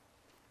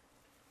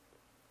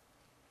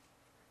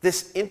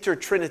 This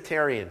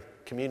intertrinitarian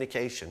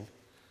communication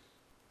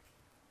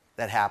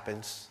that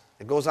happens,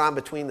 it goes on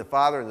between the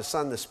Father and the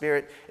Son and the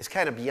Spirit, is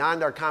kind of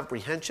beyond our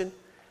comprehension.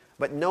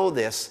 But know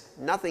this,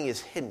 nothing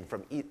is hidden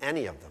from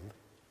any of them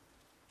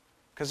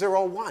because they're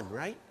all one,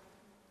 right?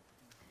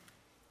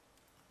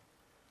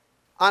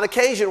 On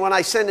occasion, when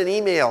I send an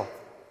email,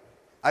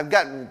 I've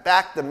gotten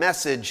back the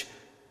message,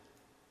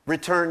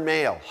 return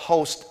mail,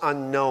 host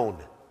unknown.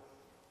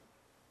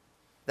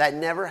 That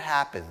never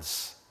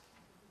happens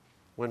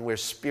when we're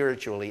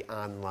spiritually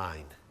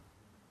online.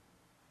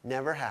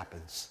 Never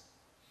happens.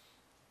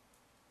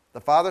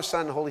 The Father,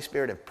 Son, and Holy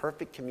Spirit have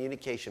perfect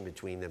communication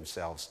between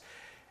themselves.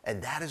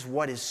 And that is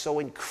what is so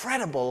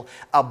incredible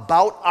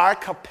about our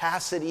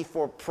capacity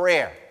for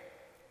prayer.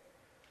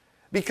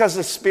 Because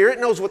the Spirit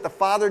knows what the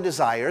Father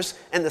desires,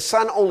 and the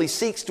Son only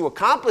seeks to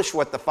accomplish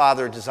what the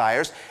Father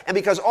desires, and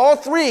because all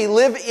three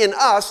live in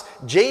us,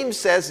 James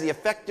says the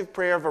effective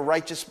prayer of a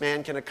righteous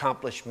man can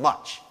accomplish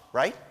much,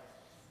 right?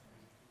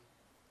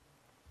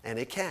 And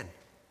it can.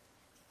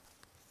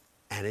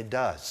 And it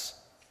does.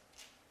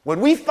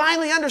 When we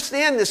finally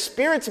understand the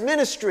Spirit's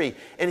ministry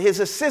and His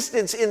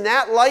assistance in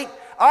that light,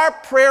 our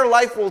prayer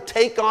life will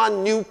take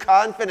on new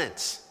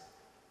confidence.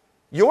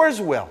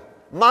 Yours will.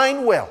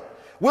 Mine will.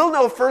 We'll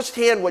know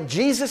firsthand what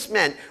Jesus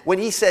meant when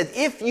He said,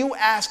 if you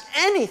ask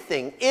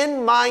anything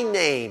in my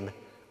name,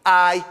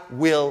 I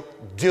will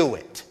do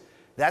it.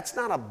 That's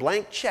not a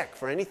blank check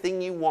for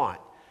anything you want.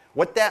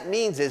 What that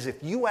means is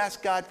if you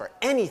ask God for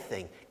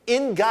anything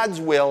in God's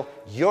will,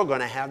 you're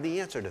going to have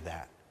the answer to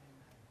that.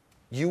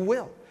 You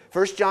will.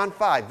 1 John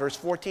 5, verse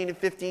 14 and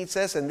 15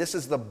 says, and this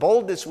is the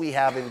boldness we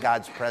have in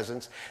God's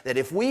presence, that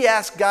if we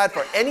ask God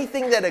for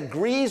anything that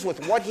agrees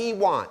with what He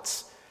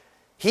wants,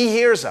 He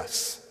hears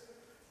us.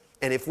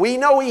 And if we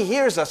know He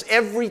hears us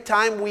every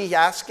time we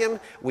ask Him,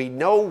 we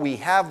know we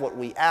have what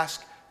we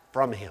ask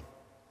from Him.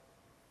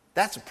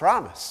 That's a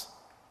promise.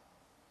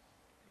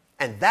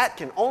 And that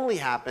can only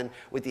happen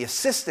with the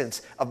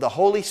assistance of the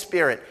Holy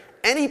Spirit.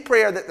 Any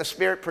prayer that the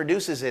Spirit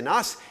produces in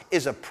us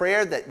is a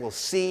prayer that will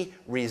see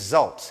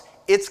results.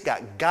 It's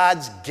got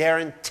God's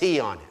guarantee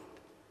on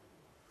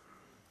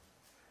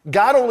it.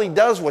 God only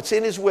does what's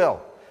in His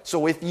will.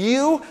 So if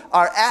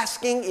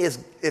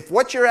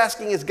what you're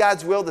asking is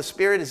God's will, the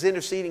Spirit is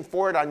interceding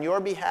for it on your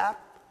behalf,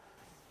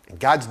 and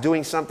God's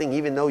doing something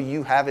even though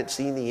you haven't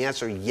seen the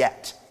answer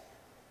yet.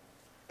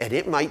 And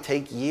it might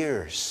take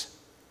years.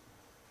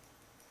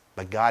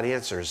 But God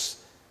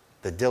answers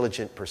the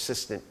diligent,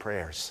 persistent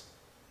prayers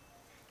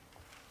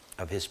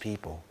of His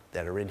people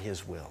that are in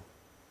His will.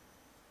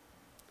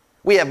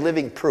 We have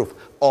living proof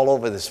all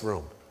over this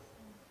room.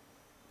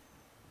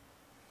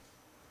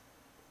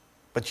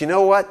 But you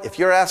know what? If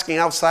you're asking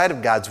outside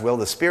of God's will,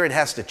 the Spirit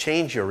has to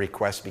change your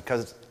request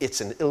because it's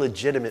an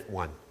illegitimate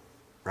one,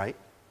 right?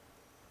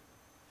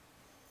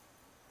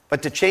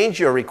 But to change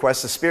your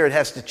request, the Spirit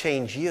has to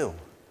change you.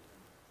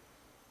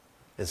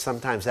 And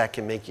sometimes that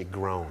can make you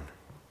groan.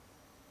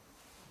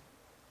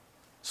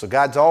 So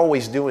God's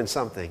always doing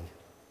something.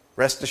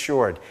 Rest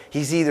assured,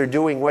 He's either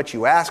doing what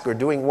you ask or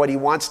doing what He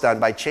wants done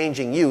by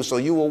changing you so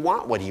you will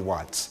want what He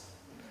wants.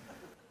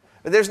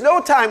 But there's no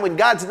time when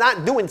God's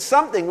not doing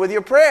something with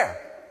your prayer.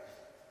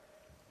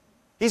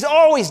 He's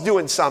always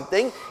doing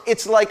something.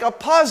 It's like a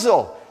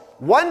puzzle.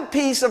 One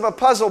piece of a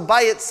puzzle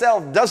by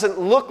itself doesn't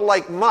look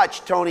like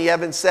much, Tony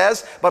Evans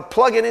says, but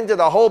plug it into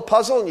the whole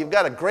puzzle and you've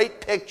got a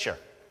great picture,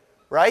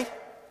 right?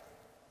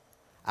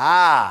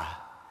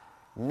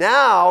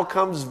 Now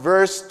comes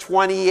verse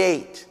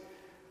 28.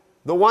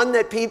 The one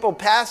that people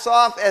pass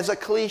off as a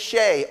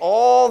cliche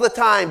all the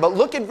time. But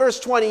look at verse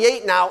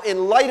 28 now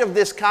in light of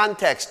this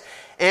context.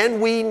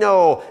 And we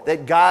know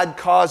that God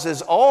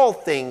causes all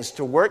things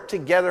to work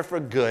together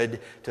for good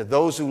to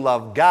those who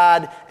love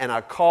God and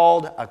are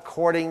called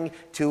according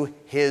to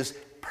His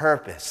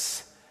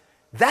purpose.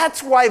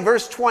 That's why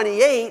verse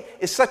 28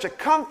 is such a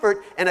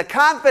comfort and a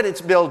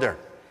confidence builder.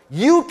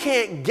 You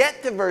can't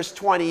get to verse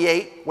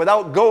 28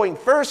 without going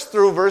first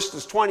through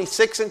verses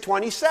 26 and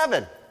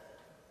 27.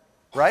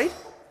 Right?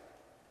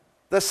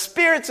 The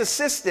Spirit's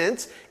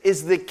assistance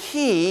is the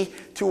key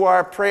to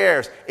our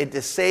prayers. It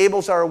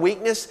disables our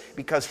weakness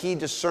because He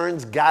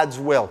discerns God's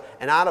will.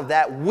 And out of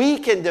that, we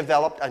can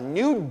develop a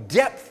new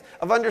depth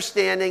of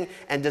understanding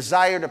and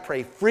desire to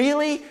pray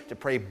freely, to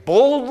pray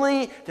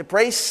boldly, to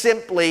pray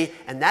simply.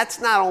 And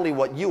that's not only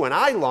what you and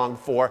I long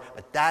for,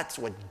 but that's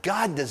what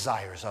God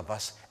desires of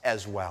us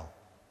as well.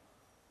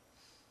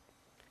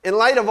 In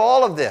light of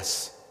all of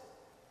this,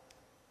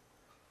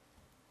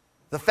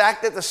 the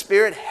fact that the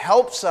Spirit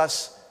helps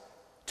us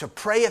to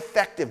pray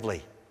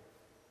effectively,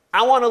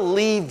 I want to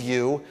leave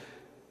you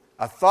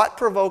a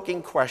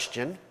thought-provoking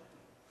question.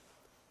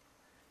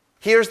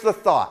 Here's the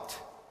thought.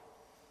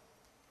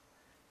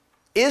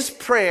 Is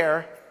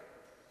prayer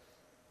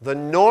the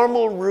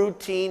normal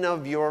routine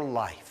of your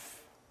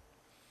life?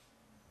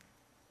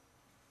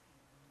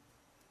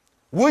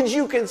 Would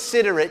you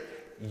consider it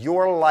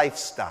your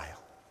lifestyle?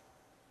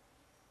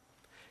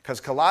 Because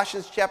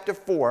Colossians chapter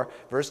 4,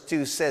 verse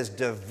 2 says,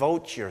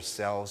 devote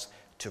yourselves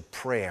to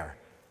prayer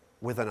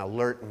with an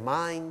alert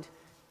mind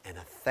and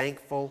a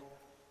thankful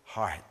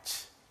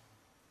heart.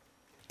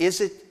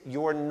 Is it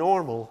your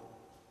normal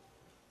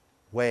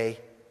way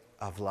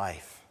of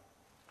life?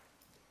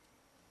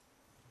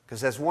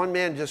 Because as one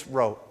man just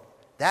wrote,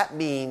 that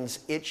means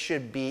it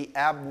should be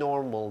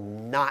abnormal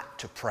not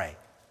to pray.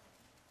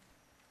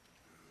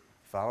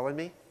 Following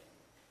me?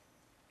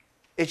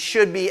 It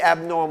should be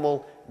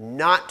abnormal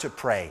not to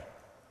pray.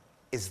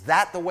 Is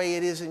that the way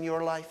it is in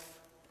your life?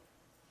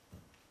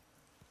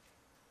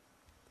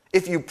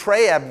 If you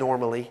pray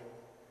abnormally,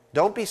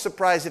 don't be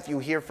surprised if you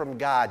hear from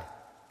God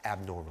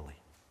abnormally.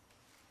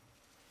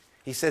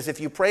 He says if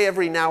you pray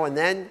every now and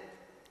then,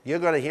 you're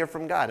going to hear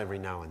from God every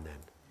now and then.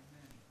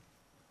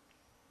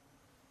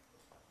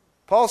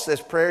 Paul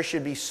says prayer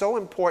should be so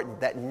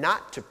important that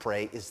not to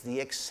pray is the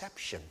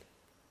exception.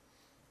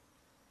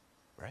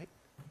 Right?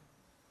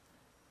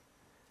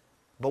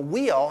 But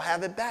we all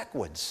have it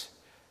backwards.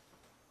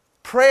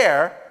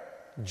 Prayer,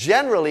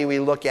 generally we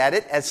look at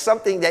it as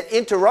something that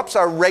interrupts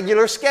our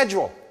regular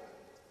schedule.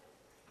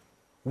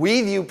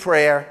 We view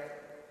prayer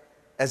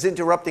as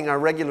interrupting our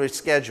regular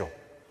schedule.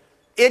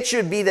 It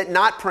should be that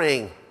not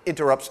praying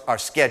interrupts our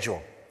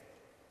schedule.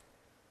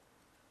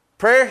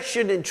 Prayer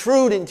shouldn't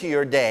intrude into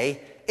your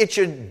day. It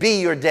should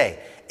be your day.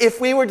 If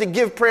we were to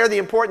give prayer the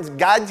importance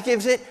God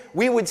gives it,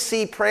 we would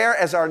see prayer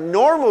as our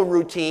normal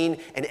routine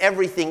and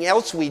everything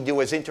else we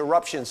do as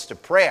interruptions to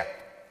prayer.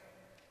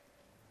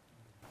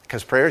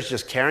 Because prayer is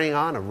just carrying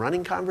on a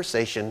running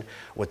conversation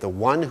with the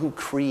one who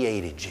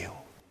created you.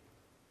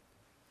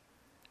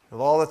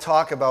 Of all the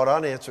talk about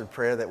unanswered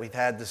prayer that we've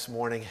had this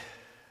morning,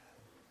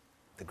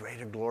 the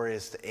greater glory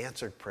is to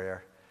answered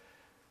prayer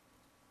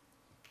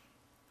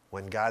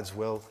when God's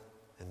will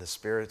and the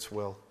Spirit's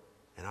will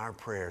and our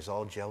prayers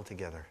all gel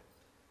together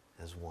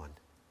as one.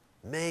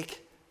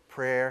 Make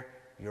prayer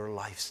your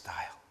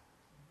lifestyle.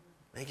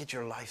 Make it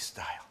your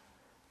lifestyle.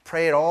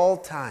 Pray at all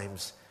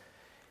times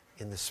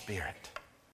in the Spirit.